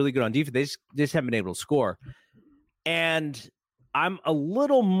playing really good on defense. They just haven't been able to score. And I'm a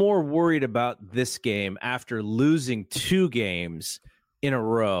little more worried about this game after losing 2 games in a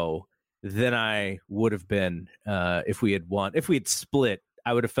row than I would have been if we had won. If we had split,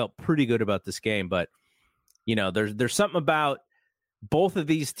 I would have felt pretty good about this game. But, there's something about both of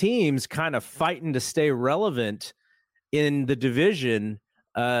these teams kind of fighting to stay relevant in the division.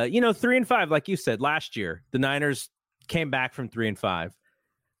 3-5, like you said, last year, the Niners came back from 3-5.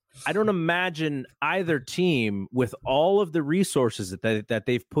 I don't imagine either team, with all of the resources that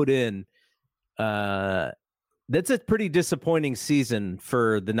they've put in, that's a pretty disappointing season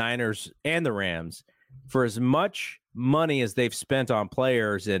for the Niners and the Rams. For as much money as they've spent on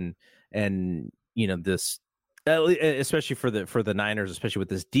players and this especially for the Niners, especially with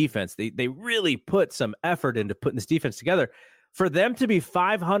this defense. They really put some effort into putting this defense together. For them to be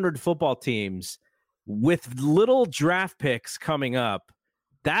 500 football teams with little draft picks coming up,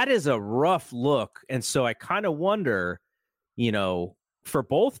 that is a rough look. And so I kind of wonder, for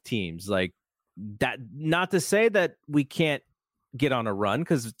both teams, like that, not to say that we can't get on a run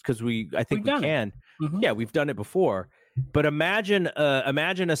because I think we can. Mm-hmm. Yeah, we've done it before. But imagine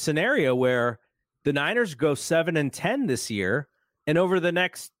a scenario where the Niners go 7-10 this year, and over the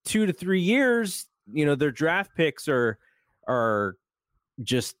next 2 to 3 years, their draft picks are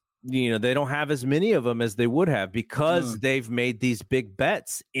just, they don't have as many of them as they would have because they've made these big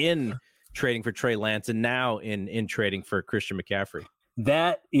bets in trading for Trey Lance and now in trading for Christian McCaffrey.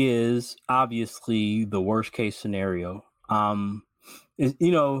 That is obviously the worst case scenario. I'm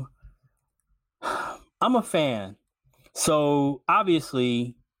a fan. So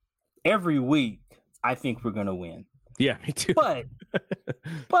obviously every week I think we're going to win. Yeah, me too.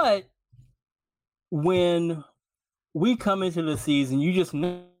 But when we come into the season, you just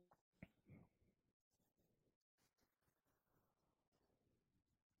know.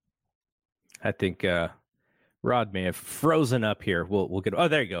 I think Rod may have frozen up here. We'll get. Oh,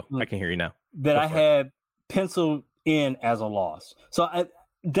 there you go. I can hear you now. That I had penciled in as a loss. So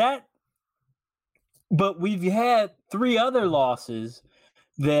but we've had 3 other losses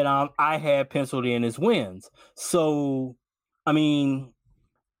that I had penciled in as wins. So, I mean,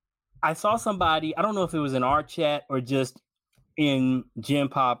 I saw somebody, I don't know if it was in our chat or just in Gen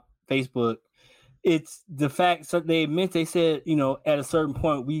Pop Facebook. It's the fact that they said, at a certain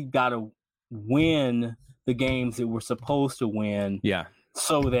point, we got to win the games that we're supposed to win. Yeah.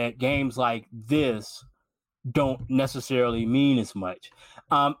 So that games like this don't necessarily mean as much.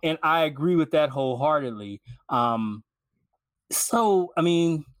 And I agree with that wholeheartedly. So, I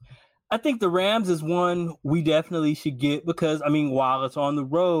mean, I think the Rams is one we definitely should get because, I mean, while it's on the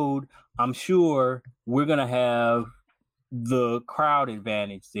road, I'm sure we're going to have the crowd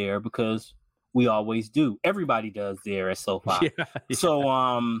advantage there because we always do. Everybody does there at SoFi. Yeah.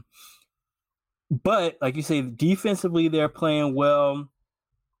 So, but like you say, defensively, they're playing well.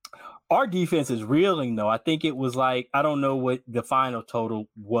 Our defense is reeling, though. I think it was like, I don't know what the final total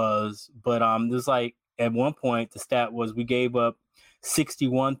was, but there's like at one point the stat was we gave up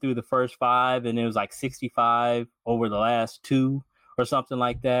 61 through the first 5, and it was like 65 over the last 2 or something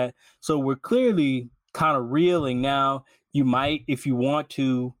like that. So we're clearly kind of reeling now. You might, if you want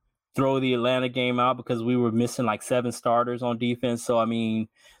to, throw the Atlanta game out because we were missing like 7 starters on defense. So, I mean,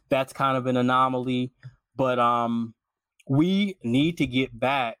 that's kind of an anomaly. But we need to get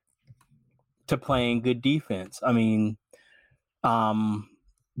back to playing good defense. I mean,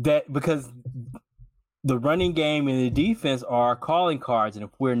 that because the running game and the defense are calling cards, and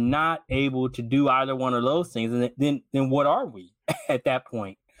if we're not able to do either one of those things, then what are we at that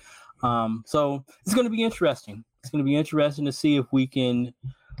point? So it's going to be interesting. It's going to be interesting to see if we can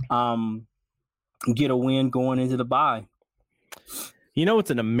get a win going into the bye.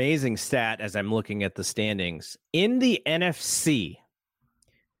 It's an amazing stat as I'm looking at the standings in the NFC.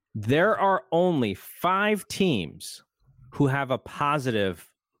 There are only 5 teams who have a positive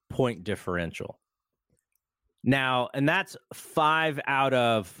point differential. Now, and that's 5 out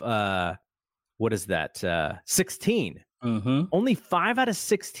of, 16. Mm-hmm. Only 5 out of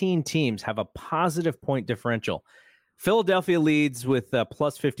 16 teams have a positive point differential. Philadelphia leads with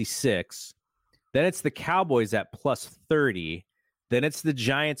plus 56. Then it's the Cowboys at plus 30. Then it's the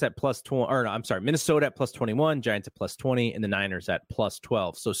Giants at plus 20. Or no, I'm sorry, Minnesota at plus 21, Giants at plus 20, and the Niners at plus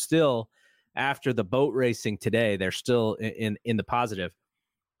 12. So still, after the boat racing today, they're still in the positive.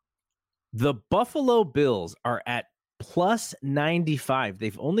 The Buffalo Bills are at plus 95.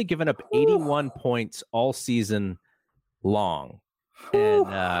 They've only given up 81 points all season long. And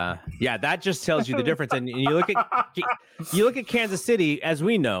that just tells you the difference. And you look at Kansas City, as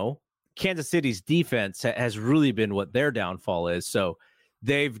we know, Kansas City's defense has really been what their downfall is. So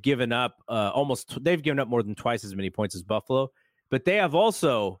they've given up more than twice as many points as Buffalo, but they have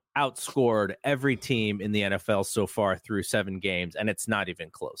also outscored every team in the NFL so far through 7 games, and it's not even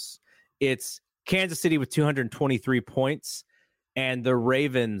close. It's Kansas City with 223 points, and the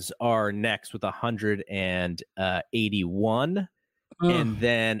Ravens are next with 181. And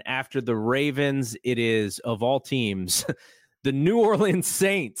then after the Ravens, it is, of all teams, the New Orleans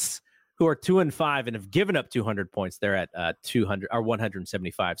Saints, who are 2-5 and have given up 200 points. They're at 200 or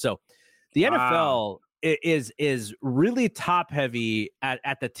 175. So the NFL is really top heavy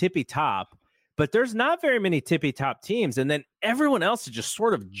at the tippy top, but there's not very many tippy top teams, and then everyone else is just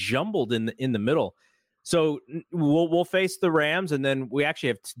sort of jumbled in the middle. So we'll face the Rams, and then we actually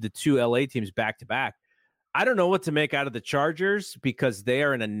have the 2 LA teams back to back. I don't know what to make out of the Chargers because they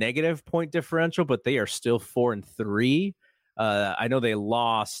are in a negative point differential, but they are still 4-3. I know they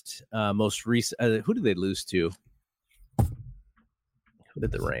lost most recent. Who did they lose to? Who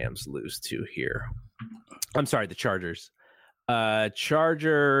did the Rams lose to here? I'm sorry, the Chargers.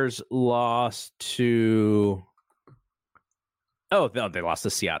 Chargers lost to. Oh, no, they lost to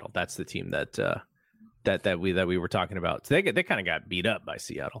Seattle. That's the team that we were talking about. So they kind of got beat up by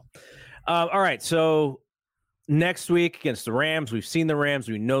Seattle. All right, so next week against the Rams, we've seen the Rams.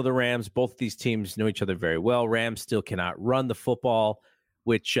 We know the Rams. Both of these teams know each other very well. Rams still cannot run the football,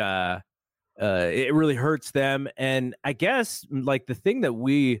 which it really hurts them. And I guess like the thing that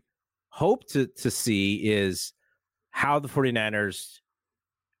we hope to see is how the 49ers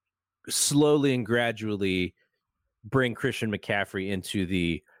slowly and gradually bring Christian McCaffrey into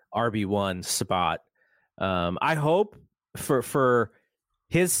the RB1 spot. I hope for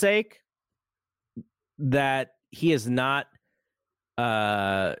his sake that he is not,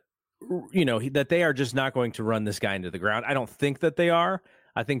 that they are just not going to run this guy into the ground. I don't think that they are.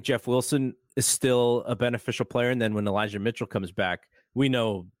 I think Jeff Wilson is still a beneficial player. And then when Elijah Mitchell comes back, we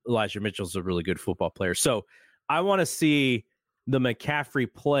know Elijah Mitchell's a really good football player. So I want to see the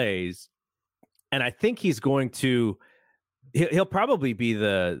McCaffrey plays. And I think he's going to, he'll probably be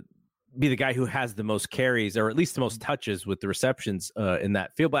the guy who has the most carries or at least the most touches with the receptions in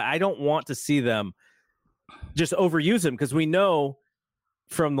that field. But I don't want to see them just overuse him because we know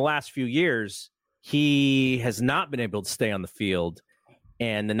from the last few years, he has not been able to stay on the field.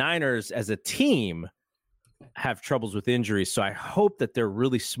 And the Niners as a team have troubles with injuries. So I hope that they're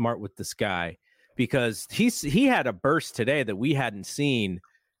really smart with this guy because he had a burst today that we hadn't seen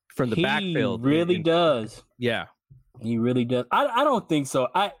from the backfield. He really does. Yeah. He really does. I don't think so.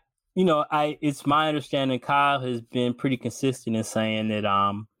 It's my understanding Kyle has been pretty consistent in saying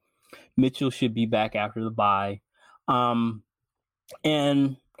that Mitchell should be back after the bye.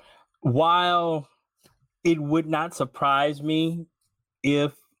 And while it would not surprise me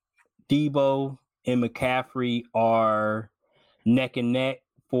if Debo and McCaffrey are neck and neck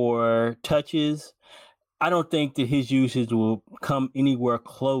for touches, I don't think that his usage will come anywhere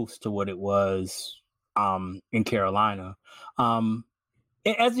close to what it was in Carolina.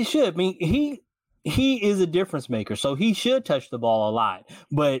 As he should. I mean, he is a difference maker, so he should touch the ball a lot.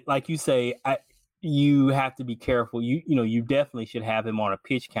 But like you say, you have to be careful. You definitely should have him on a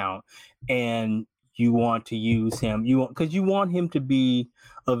pitch count, and you want to use him. Because you want him to be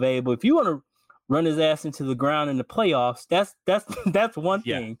available. If you want to run his ass into the ground in the playoffs, that's one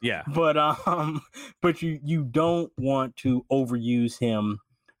thing. Yeah. But you don't want to overuse him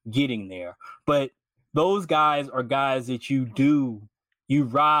getting there. But those guys are guys that you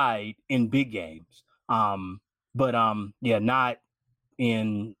ride in big games. Not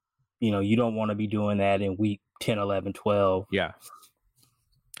in, you don't want to be doing that in week 10, 11, 12. Yeah.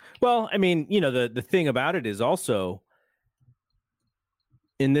 Well, I mean, the thing about it is also,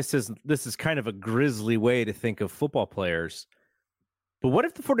 and this is kind of a grisly way to think of football players, but what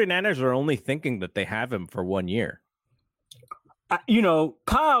if the 49ers are only thinking that they have him for 1 year?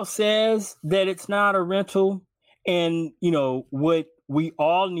 Kyle says that it's not a rental. And, what we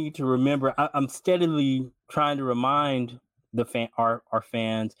all need to remember, I'm steadily trying to remind our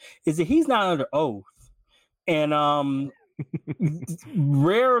fans, is that he's not under oath. And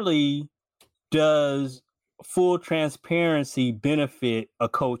rarely does full transparency benefit a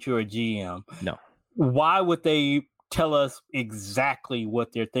coach or a GM. No. Why would they tell us exactly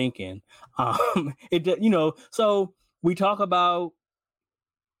what they're thinking? So we talk about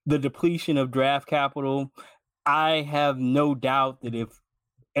the depletion of draft capital. I have no doubt that if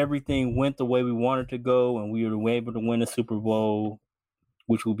everything went the way we wanted to go and we were able to win a Super Bowl,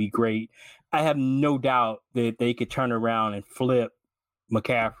 which would be great, I have no doubt that they could turn around and flip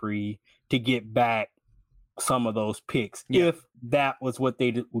McCaffrey to get back some of those picks if that was what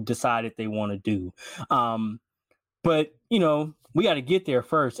they decided they want to do. But we got to get there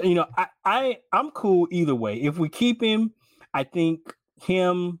first. I'm cool either way. If we keep him, I think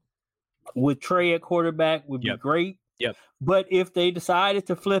him with Trey at quarterback would be great. Yep. But if they decided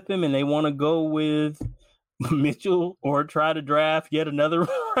to flip him and they want to go with Mitchell or try to draft yet another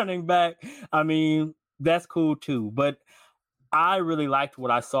running back, I mean, that's cool too. But I really liked what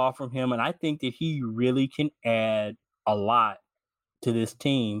I saw from him, and I think that he really can add a lot to this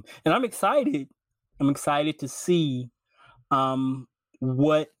team. And I'm excited. I'm excited to see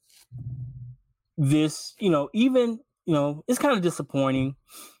what this, it's kind of disappointing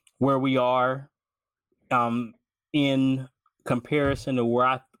where we are in comparison to where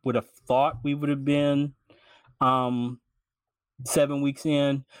I would have thought we would have been 7 weeks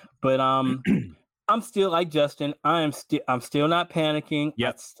in. But I'm I'm still like Justin. I'm still not panicking.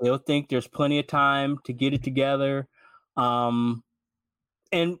 Yep. I still think there's plenty of time to get it together. And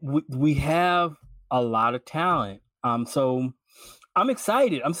we have a lot of talent. So I'm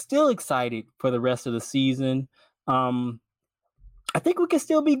excited. I'm still excited for the rest of the season. I think we can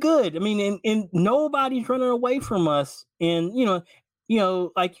still be good. I mean, and nobody's running away from us. And you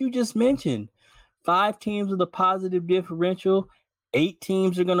know, like you just mentioned, 5 teams with a positive differential, 8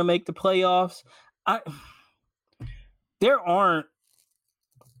 teams are going to make the playoffs. There aren't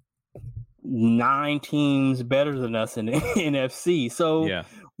 9 teams better than us in the NFC. So Yeah.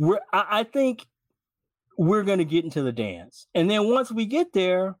 I think we're going to get into the dance. And then once we get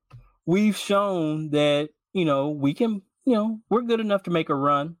there, we've shown that, we can, we're good enough to make a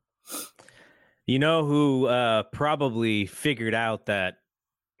run. You know who probably figured out that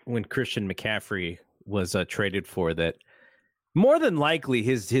when Christian McCaffrey was traded for, that more than likely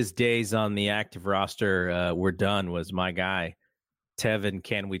his days on the active roster were done, was my guy, Tevin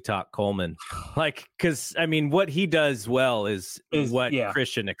Can We Talk Coleman. Like, because, I mean, what he does well is what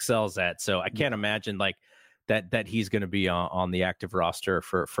Christian excels at. So I can't imagine like that he's going to be on the active roster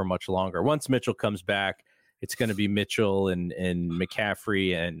for much longer. Once Mitchell comes back, it's going to be Mitchell and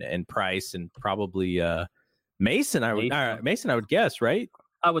McCaffrey and Price and probably Mason. I would guess, right?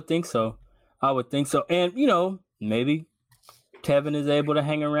 I would think so. And, maybe Tevin is able to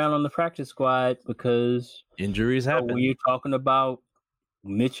hang around on the practice squad because injuries happen. When you're talking about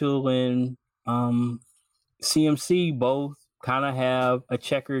Mitchell and CMC, both kind of have a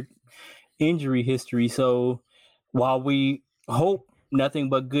checkered injury history. So while we hope nothing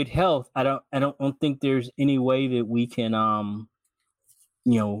but good health, I don't think there's any way that we can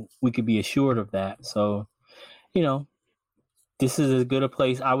we could be assured of that. So, this is as good a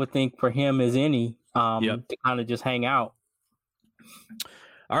place I would think for him as any to kind of just hang out.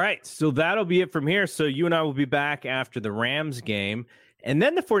 All right, so that'll be it from here. So you and I will be back after the Rams game, and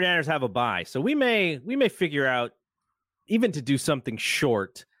then the 49ers have a bye. So we may figure out even to do something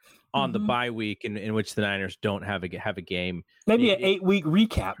short on the bye week in which the Niners don't have a game. Maybe an 8-week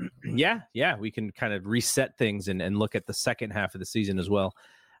recap. Yeah, we can kind of reset things and look at the second half of the season as well.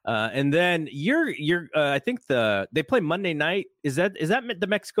 And then I think they play Monday night. Is that the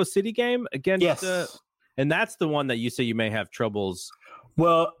Mexico City game against? Yes. And that's the one that you say you may have troubles.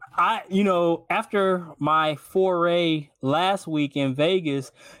 Well, after my foray last week in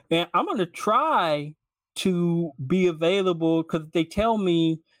Vegas, man, I'm going to try to be available because they tell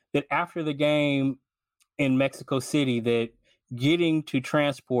me that after the game in Mexico City that getting to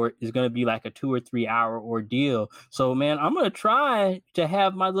transport is going to be like a 2 or 3 hour ordeal. So, man, I'm going to try to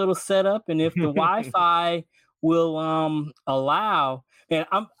have my little setup, and if the Wi-Fi will allow, and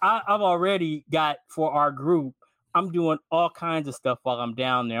I've already got for our group, I'm doing all kinds of stuff while I'm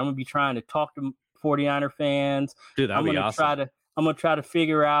down there. I'm going to be trying to talk to 49er fans. Dude, that'd be awesome. I'm going to try to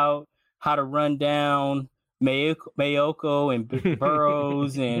figure out how to run down Mayoko and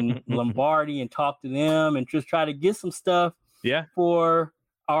Burrows and Lombardi and talk to them and just try to get some stuff for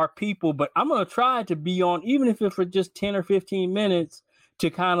our people. But I'm going to try to be on, even if it's for just 10 or 15 minutes, to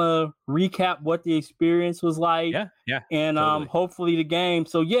kind of recap what the experience was like. And totally. Hopefully the game.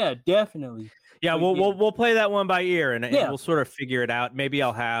 So yeah, definitely. Yeah, we'll play that one by ear and we'll sort of figure it out. Maybe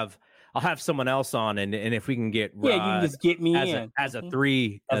I'll have someone else on, and if we can get Rod, you can just get me in as a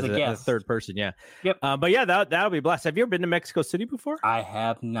third person. Yeah. Yep. But yeah, that'll be blessed. Have you ever been to Mexico City before? I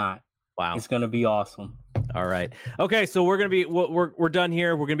have not. Wow. It's gonna be awesome. All right. Okay, so we're done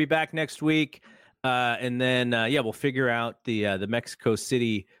here. We're gonna be back next week, and then we'll figure out the Mexico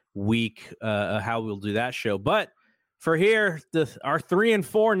City week, how we'll do that show. But for here, our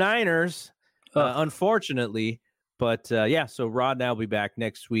 3-4 Niners. Unfortunately, but so Rod and I will be back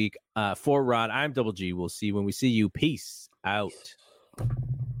next week. For Rod, I'm Double G. We'll see you when we see you. Peace out.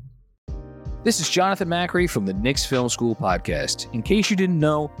 This is Jonathan Macri from the Knicks Film School podcast. In case you didn't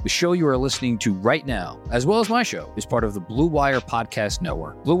know, the show you are listening to right now, as well as my show, is part of the Blue Wire Podcast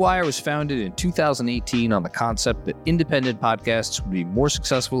Network. Blue Wire was founded in 2018 on the concept that independent podcasts would be more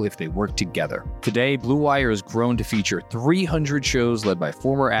successful if they worked together. Today, Blue Wire has grown to feature 300 shows led by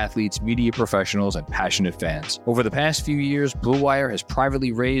former athletes, media professionals, and passionate fans. Over the past few years, Blue Wire has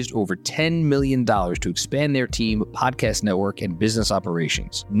privately raised over $10 million to expand their team, podcast network, and business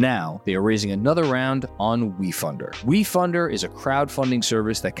operations. Now, they are raising raising another round on WeFunder. WeFunder is a crowdfunding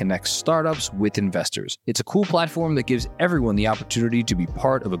service that connects startups with investors. It's a cool platform that gives everyone the opportunity to be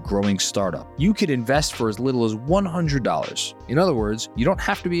part of a growing startup. You could invest for as little as $100. In other words, you don't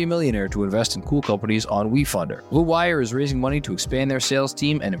have to be a millionaire to invest in cool companies on WeFunder. Blue Wire is raising money to expand their sales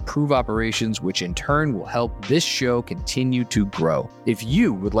team and improve operations, which in turn will help this show continue to grow. If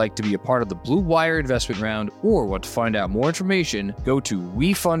you would like to be a part of the Blue Wire investment round or want to find out more information, go to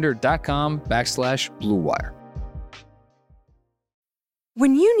wefunder.com/BlueWire.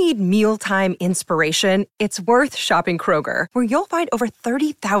 When you need mealtime inspiration, it's worth shopping Kroger, where you'll find over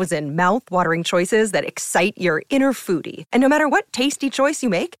 30,000 mouth-watering choices that excite your inner foodie. And no matter what tasty choice you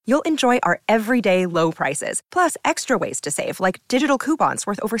make, you'll enjoy our everyday low prices, plus extra ways to save, like digital coupons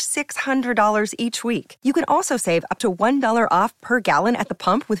worth over $600 each week. You can also save up to $1 off per gallon at the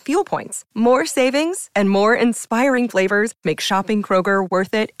pump with fuel points. More savings and more inspiring flavors make shopping Kroger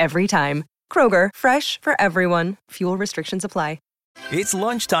worth it every time. Kroger, fresh for everyone. Fuel restrictions apply. It's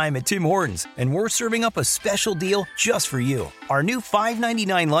lunchtime at Tim Hortons, and we're serving up a special deal just for you. Our new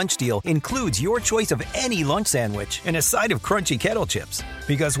 $5.99 lunch deal includes your choice of any lunch sandwich and a side of crunchy kettle chips.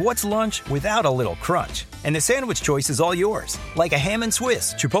 Because what's lunch without a little crunch? And the sandwich choice is all yours, like a ham and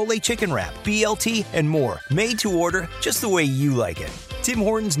Swiss, Chipotle chicken wrap, BLT, and more, made to order just the way you like it. Tim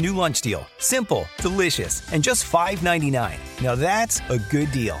Hortons' new lunch deal. Simple, delicious, and just $5.99. Now that's a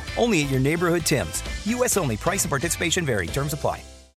good deal. Only at your neighborhood Tim's. U.S. only. Price and participation vary. Terms apply.